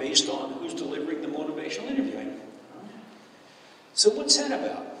outcome based on who's delivering the motivational interviewing. So what's that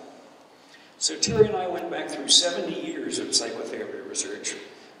about? So Terry and I went back through 70 years of psychotherapy research,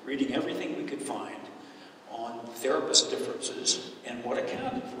 reading everything we could find on therapist differences and what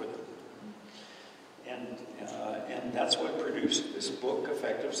accounted for them. And that's what produced this book,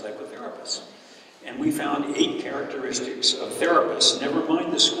 Effective Psychotherapists. And we found 8 characteristics of therapists, never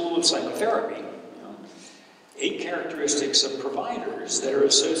mind the school of psychotherapy, 8 characteristics of providers that are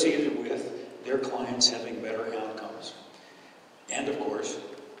associated with their clients having better outcomes. And of course,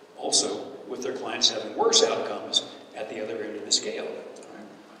 also with their clients having worse outcomes at the other end of the scale.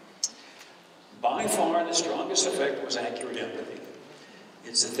 By far, the strongest effect was accurate empathy.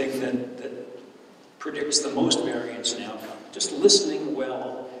 It's the thing that predicts the most variance in outcome. Just listening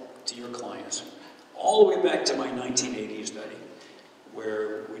well to your clients. All the way back to my 1980 study,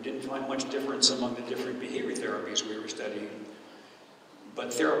 where we didn't find much difference among the different behavior therapies we were studying. But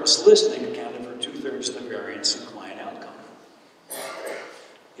therapists listening accounted for 2/3 of the variance in client outcome.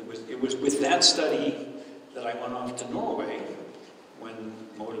 It was with that study that I went off to Norway when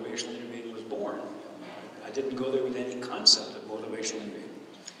motivational interviewing was born. I didn't go there with any concept of motivational interviewing.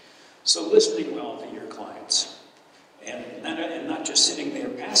 So listening well to your clients. And and not just sitting there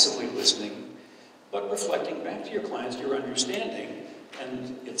passively listening, but reflecting back to your clients your understanding.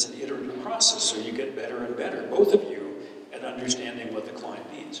 And it's an iterative process, so you get better and better, both of you, at understanding what the client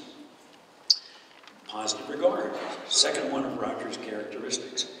needs. Positive regard, second one of Roger's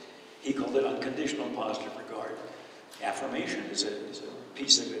characteristics. He called it unconditional positive regard. Affirmation is a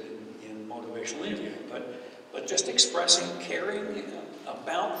piece of it in motivational interviewing, but just expressing caring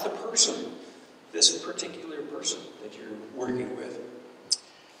about the person, this particular person that you're working with.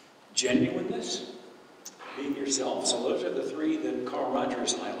 Genuineness, being yourself. So those are the three that Carl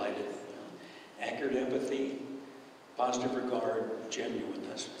Rogers highlighted. Accurate empathy, positive regard,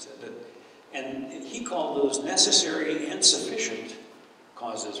 genuineness. And he called those necessary and sufficient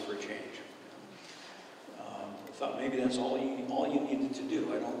causes for change. I thought maybe that's all you needed to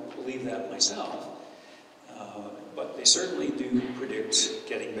do. I don't believe that myself. But they certainly do predict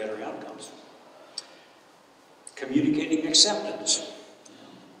getting better outcomes. Communicating acceptance,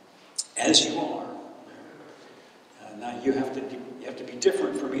 as you are. Now you have to be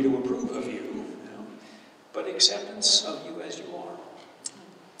different for me to approve of you, but acceptance of you as you are.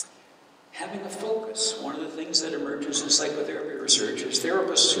 Having a focus. One of the things that emerges in psychotherapy research is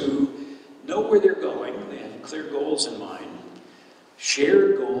therapists who know where they're going, they have clear goals in mind,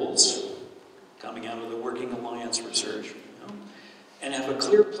 shared goals, coming out of the Working Alliance research, and have a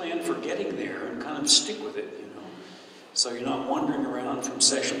clear plan for getting there and kind of stick with it, So you're not wandering around from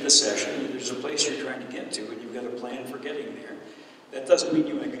session to session. There's a place you're trying to get to, and you've got a plan for getting there. That doesn't mean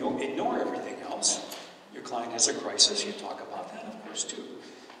you ignore everything else. Your client has a crisis, you talk about that, of course, too.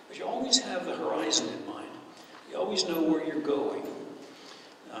 But you always have the horizon in mind. You always know where you're going.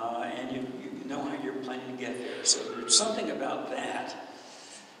 And you know how you're planning to get there. So there's something about that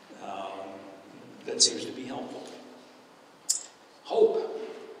that seems to be helpful. Hope.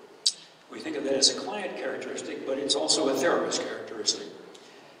 We think of that as a client characteristic, but it's also a therapist characteristic.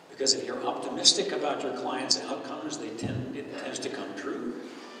 Because if you're optimistic about your client's outcomes, it tends to come true.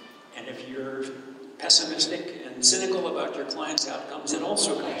 And if you're pessimistic and cynical about your client's outcomes, it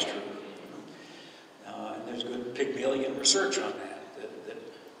also comes true. And there's good Pygmalion research on that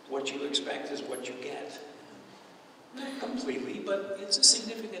what you expect is what you get. Not completely, but it's a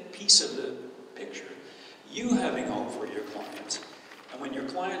significant piece of the picture. You having hope for your clients. And when your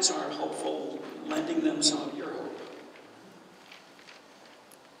clients aren't hopeful, lending them some of your hope.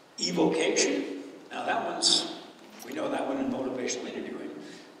 Evocation. Now we know that one in motivational interviewing.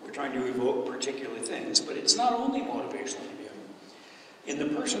 We're trying to evoke particular things, but it's not only motivational interviewing. In the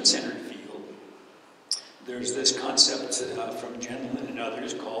person-centered field, there's this concept from Gentleman and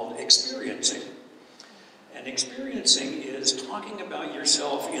others called experiencing. And experiencing is talking about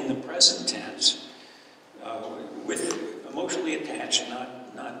yourself in the present tense with emotionally attached,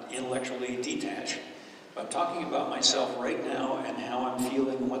 not intellectually detached, but talking about myself right now and how I'm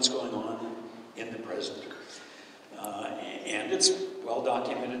feeling and what's going on in the present. And it's well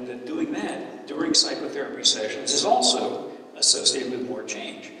documented that doing that during psychotherapy sessions is also associated with more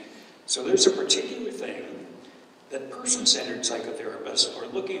change. So there's a particular thing that person-centered psychotherapists are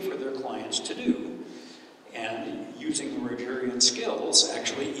looking for their clients to do, and using the Rogerian skills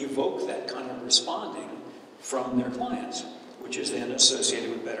actually evoke that kind of responding from their clients, which is then associated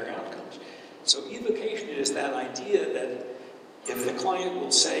with better outcomes. So evocation is that idea that if the client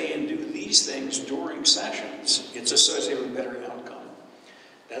will say and do these things during sessions, it's associated with better outcome.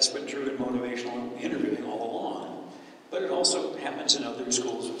 That's been true in motivational interviewing all along, but it also happens in other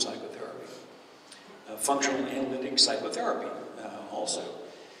schools of psychotherapy. Functional analytic psychotherapy also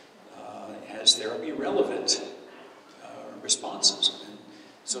has therapy-relevant responses. And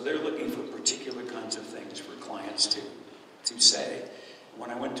so they're looking for particular kinds of things for clients to say. When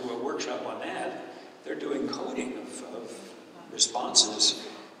I went to a workshop on that, they're doing coding of responses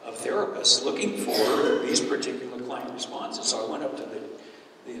of therapists looking for these particular client responses. So I went up to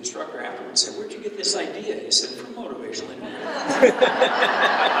the instructor afterwards and said, "Where'd you get this idea?" He said, "From motivational interviewing."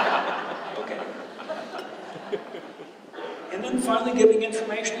 Okay. And then finally giving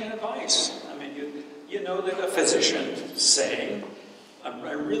information and advice. I mean, you know that a physician saying,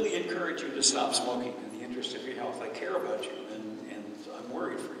 I really encourage you to stop smoking in the interest of your health. I care about you and I'm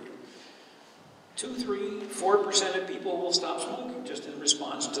worried for you. 2, 3, 4% of people will stop smoking just in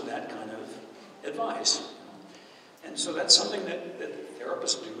response to that kind of advice. And so that's something that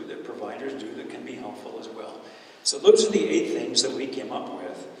therapists do, that providers do, that can be helpful as well. So those are the 8 things that we came up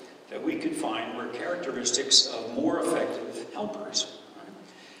with that we could find were characteristics of more effective helpers.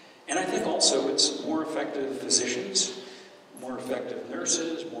 And I think also it's more effective physicians, more effective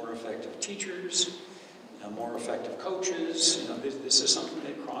nurses, more effective teachers, more effective coaches. This is something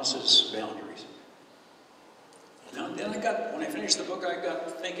that crosses boundaries. Now, then I when I finished the book, I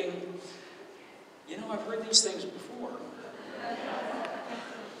got thinking, you know, I've heard these things before.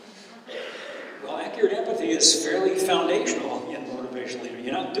 Well, accurate empathy is fairly foundational in motivational leadership.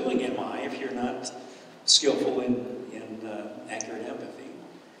 You're not doing MI if you're not skillful in accurate empathy.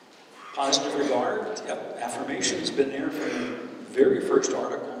 Positive regard, yep, affirmation's been there from the very first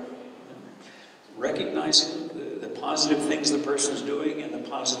article. Recognizing the positive things the person's doing and the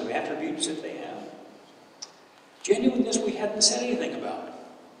positive attributes that they have. Genuineness we hadn't said anything about.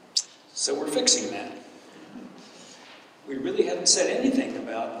 So we're fixing that. We really hadn't said anything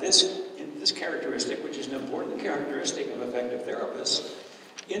about this characteristic, which is an important characteristic of effective therapists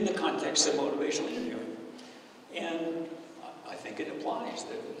in the context of motivational interviewing. And I think it applies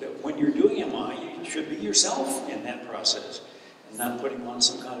that when you're doing MI, you should be yourself in that process and not putting on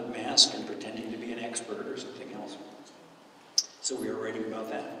some kind of mask and pretending to be an expert or something else. So we are writing about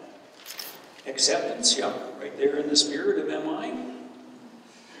that. Acceptance, yep, right there in the spirit of MI.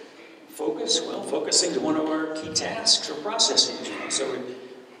 Focus, well, focusing is one of our key tasks or processes, you know, so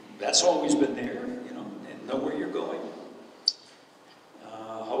that's always been there, you know, and know where you're going.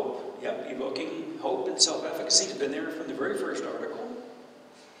 Hope, yep, evoking hope and self-efficacy has been there from the very first article.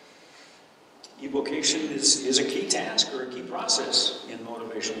 Evocation is a key task or a key process in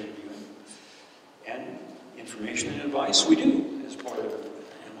motivational interviewing. And information and advice we do as part of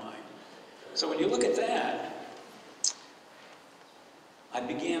MI. So when you look at that, I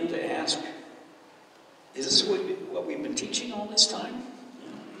began to ask, is this what we've been teaching all this time?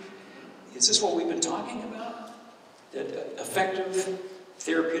 Is this what we've been talking about? That effective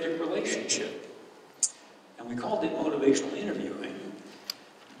therapeutic relationship. And we called it motivational interviewing,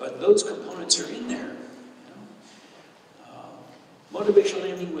 but those components are in there. Motivational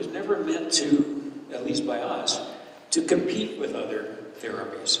interviewing was never meant to, at least by us, to compete with other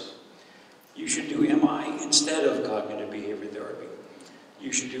therapies. You should do MI instead of cognitive behavior therapy.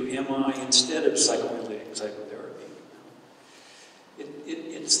 You should do MI instead of psychoanalytic psychotherapy.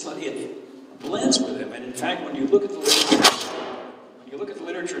 It blends with them, and in fact, when you look at the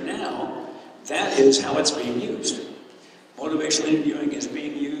literature, now, that is how it's being used. Motivational interviewing is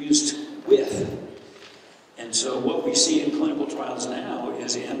being used with. And so what we see in clinical trials now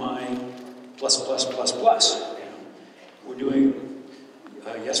is MI plus, plus, plus, plus. We're doing,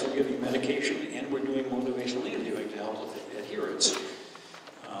 yes, we're giving medication, and we're doing motivational interviewing to help with adherence.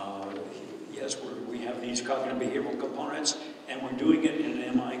 Yes, we have these cognitive behavioral components, and we're doing it in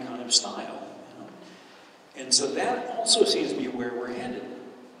an MI kind of style. And so that also seems to be where we're headed.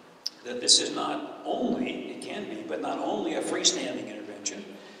 That this is not only, it can be, but not only a freestanding intervention,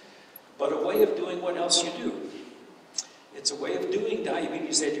 but a way of doing what else you do. It's a way of doing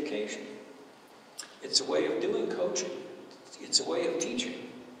diabetes education. It's a way of doing coaching. It's a way of teaching.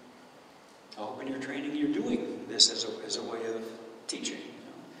 I hope in your training you're doing this as a way of teaching.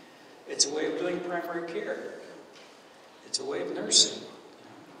 It's a way of doing primary care. It's a way of nursing.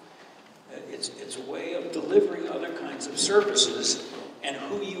 It's a way of delivering other kinds of services and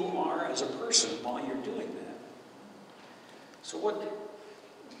who you are as a person while you're doing that. So what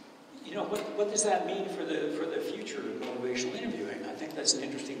does that mean for the future of motivational interviewing? I think that's an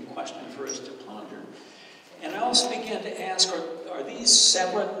interesting question for us to ponder. And I also began to ask, are these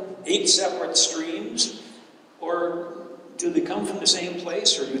 8 separate streams, or do they come from the same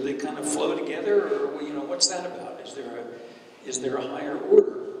place, or do they kind of flow together, or what's that about? Is there a higher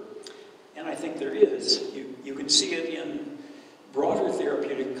order? And I think there is. You can see it in broader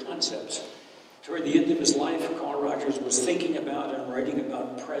therapeutic concepts. Toward the end of his life, Carl Rogers was thinking about and writing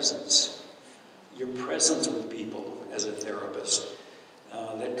about presence. Your presence with people as a therapist.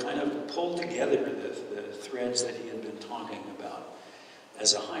 That kind of pulled together the threads that he had been talking about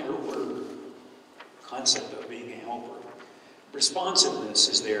as a higher order concept of being a helper. Responsiveness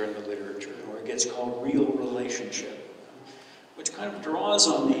is there in the literature, or it gets called real relationship, which kind of draws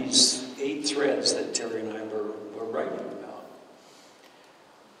on these 8 threads that Terry and I were writing about.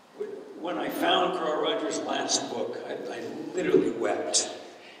 When I found Carl Rogers' last book, I literally wept.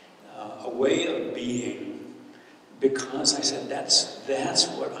 A way of being, because I said, that's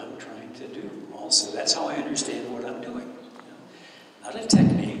what I'm trying to do also. That's how I understand what I'm doing. Not a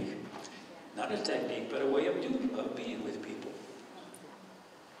technique, but a way of being with people.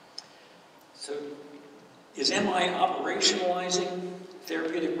 So, is MI operationalizing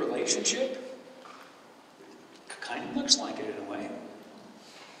therapeutic relationship? Kind of looks like it in a way.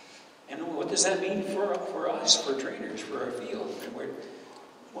 And what does that mean for us, for trainers, for our field?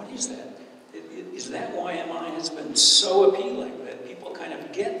 What is that? Is that why MI has been so appealing, that people kind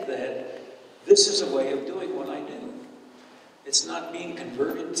of get that this is a way of doing what I do? It's not being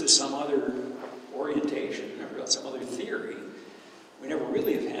converted to some other orientation or some other theory.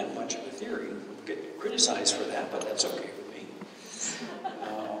 criticized for that, but that's okay with me.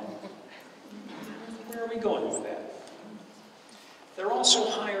 Where are we going with that? There are also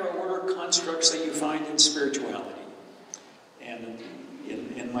higher order constructs that you find in spirituality. And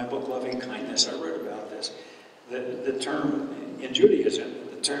in my book, Loving Kindness, I wrote about this. The term, in Judaism,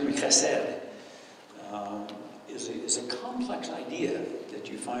 the term chesed, is a complex idea that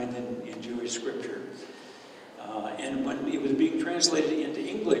you find in Jewish scripture. And when it was being translated into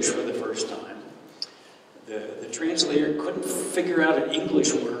English for the first time, the translator couldn't figure out an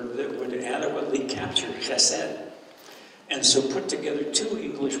English word that would adequately capture chesed. And so put together two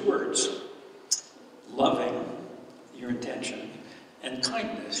English words, loving, your intention, and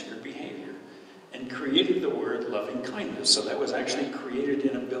kindness, your behavior, and created the word loving kindness. So that was actually created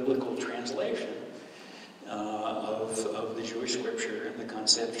in a biblical translation of the Jewish scripture and the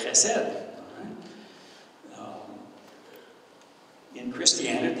concept chesed. In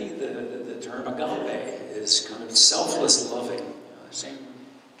Christianity, the term agape is kind of selfless loving.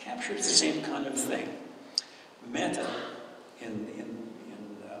 Captures the same kind of thing. Metta in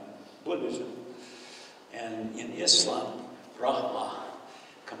Buddhism, and in Islam, rahmah,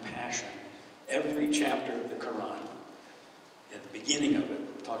 compassion. Every chapter of the Quran, at the beginning of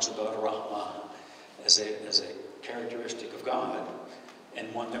it, talks about rahmah as a characteristic of God,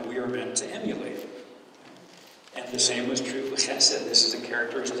 and one that we are meant to emulate. And the same was true with chesed. This is a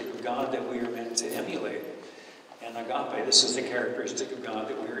characteristic of God that we are meant to emulate. And agape, this is the characteristic of God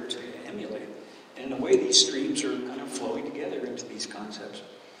that we are to emulate. And in a way, these streams are kind of flowing together into these concepts.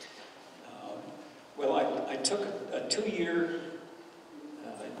 Well, I took a 2-year,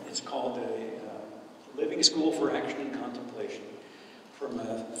 it's called a Living School for Action and Contemplation, from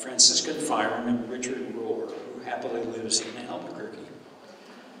a Franciscan friar named Richard Rohr, who happily lives in Albuquerque.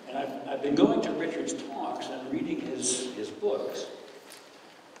 And I've been going to Richard's talks and reading his books,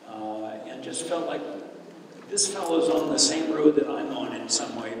 and just felt like this fellow's on the same road that I'm on in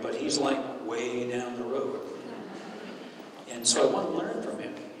some way, but he's like way down the road. And so I want to learn from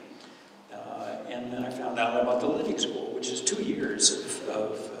him. And then I found out about the Living School, which is 2 years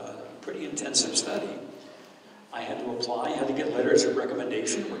of pretty intensive study. I had to apply, I had to get letters of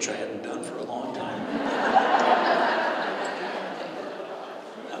recommendation, which I hadn't done for a long time.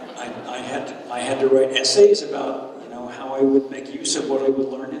 I had to write essays about, how I would make use of what I would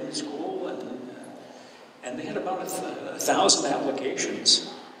learn in the school, and they had about 1,000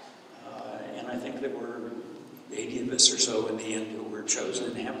 applications, and I think there were 80 of us or so in the end who were chosen,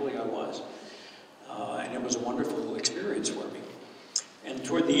 and happily I was, and it was a wonderful experience for me. And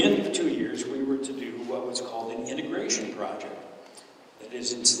toward the end of 2 years, we were to do what was called an integration project. That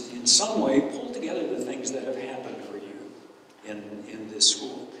is, in some way, pull together the things that have happened for you in this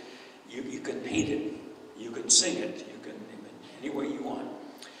school. You can paint it, you can sing it, you can any way you want.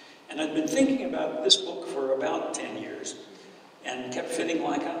 And I'd been thinking about this book for about 10 years, and kept feeling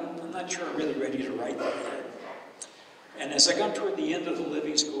like I'm not sure I'm really ready to write that yet. And as I got toward the end of the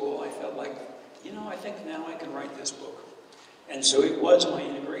Living School, I felt like, I think now I can write this book. And so it was my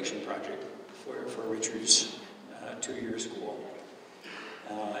integration project for Richard's 2-year school.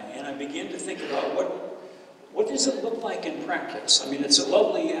 And I began to think about what does it look like in practice? I mean, it's a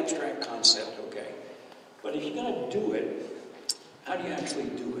lovely abstract concept, okay? But if you're going to do it, how do you actually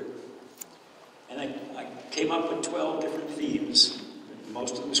do it? And I came up with 12 different themes,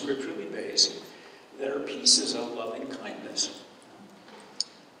 most of them scripturally based, that are pieces of loving kindness.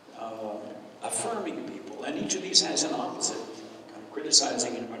 Affirming people, and each of these has an opposite, kind of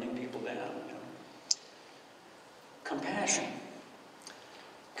criticizing and running people down. Compassion,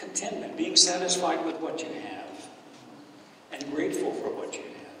 contentment, being satisfied with what you have, and grateful for what you have.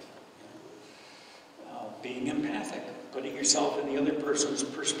 Being empathic, putting yourself in the other person's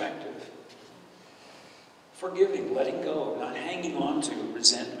perspective. Forgiving, letting go, not hanging on to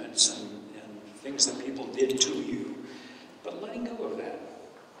resentments and things that people did to you, but letting go of that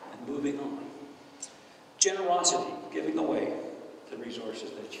and moving on. Generosity, giving away the resources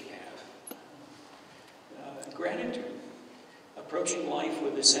that you have. Gratitude, approaching life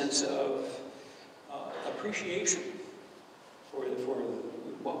with a sense of appreciation for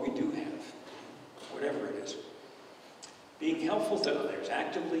what we do have, whatever it is. Being helpful to others,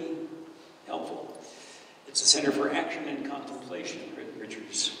 actively helpful. It's a Center for Action and Contemplation,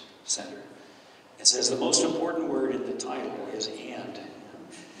 Richard's Center. It says the most important word in the title is "and,"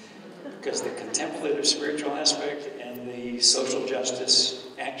 because the contemplative spiritual aspect and the social justice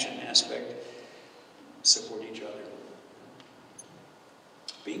action aspect support each other.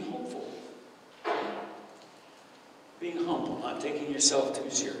 Being hopeful. Being humble, not taking yourself too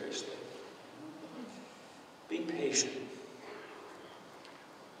seriously. Being patient.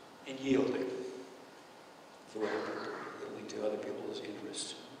 And yielding. for other people, yielding to other people's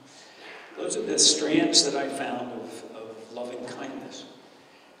interests. Those are the strands that I found of loving kindness.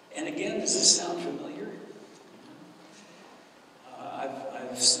 And again, does this sound familiar?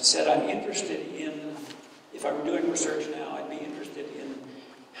 I've said I'm interested in, if I were doing research now, I'd be interested in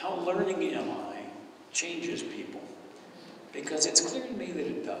how learning MI changes people. Because it's clear to me that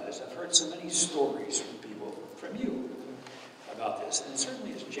it does. I've heard so many stories from people, from you, about this, and it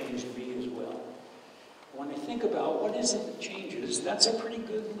certainly has changed me as well. When I think about what is it that changes, that's a pretty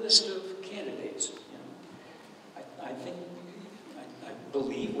good list of candidates. You know? I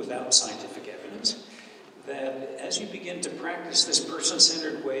believe, without scientific evidence, that as you begin to practice this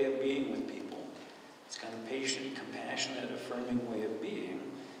person-centered way of being with people, this kind of patient, compassionate, affirming way of being,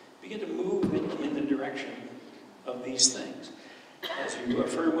 begin to move in the direction of these things. As you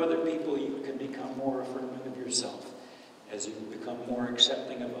affirm other people, you can become more affirming of yourself. As you become more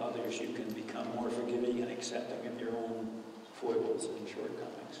accepting of others, you can become more forgiving and accepting of your own foibles and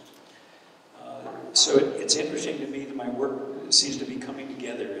shortcomings. So it's interesting to me that my work seems to be coming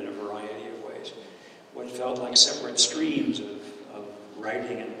together in a variety of ways. What felt like separate streams of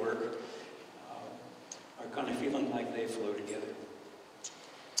writing and work are kind of feeling like they flow together.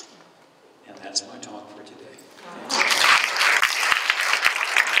 And that's my talk for today.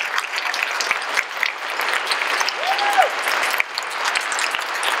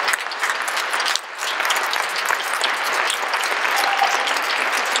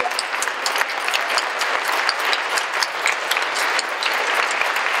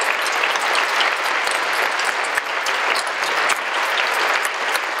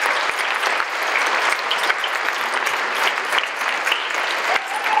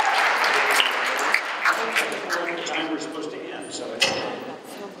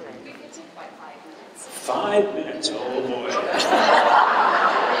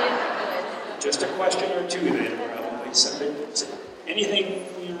 Anything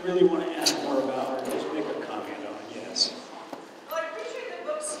you really want to ask more about or just make a comment on? Yes. Well, I appreciate the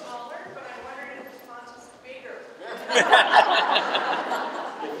book smaller, but I wondered if the font is bigger.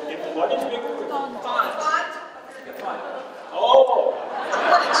 if what is bigger? The Font. Oh!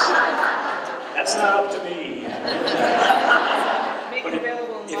 That's not up to me. Make it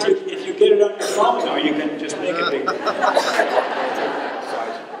available if you get it on your phone, no, you can just make it bigger.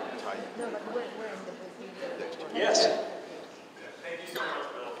 Yes.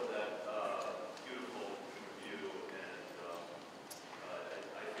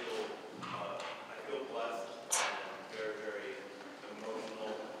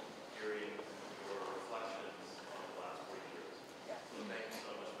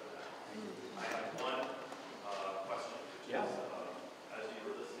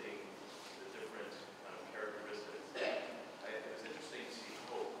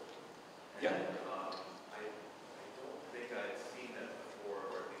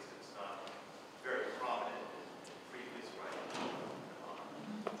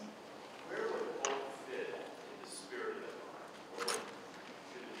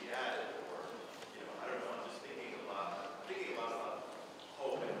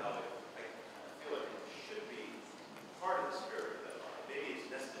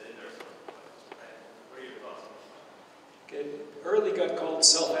 Early got called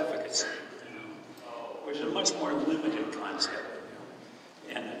self-efficacy, which is a much more limited concept.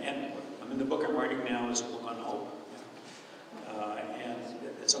 And I mean, the book I'm writing now is a book on hope. And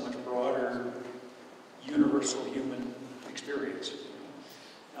it's a much broader, universal human experience.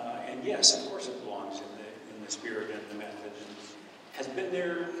 And yes, of course it belongs in the spirit and the method, and has been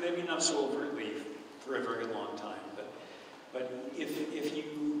there, maybe not so overtly, for a very long time. But if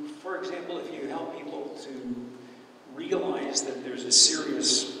you, for example, if you help people to realize that there's a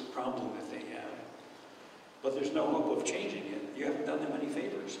serious problem that they have, but there's no hope of changing it, you haven't done them any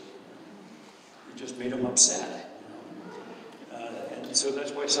favors. You just made them upset. And so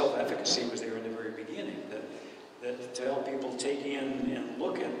that's why self-efficacy was there in the very beginning, that to help people take in and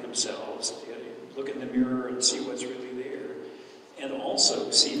look at themselves, look in the mirror and see what's really there, and also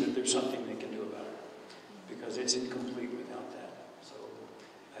see that there's something they can do about it, because it's incomplete.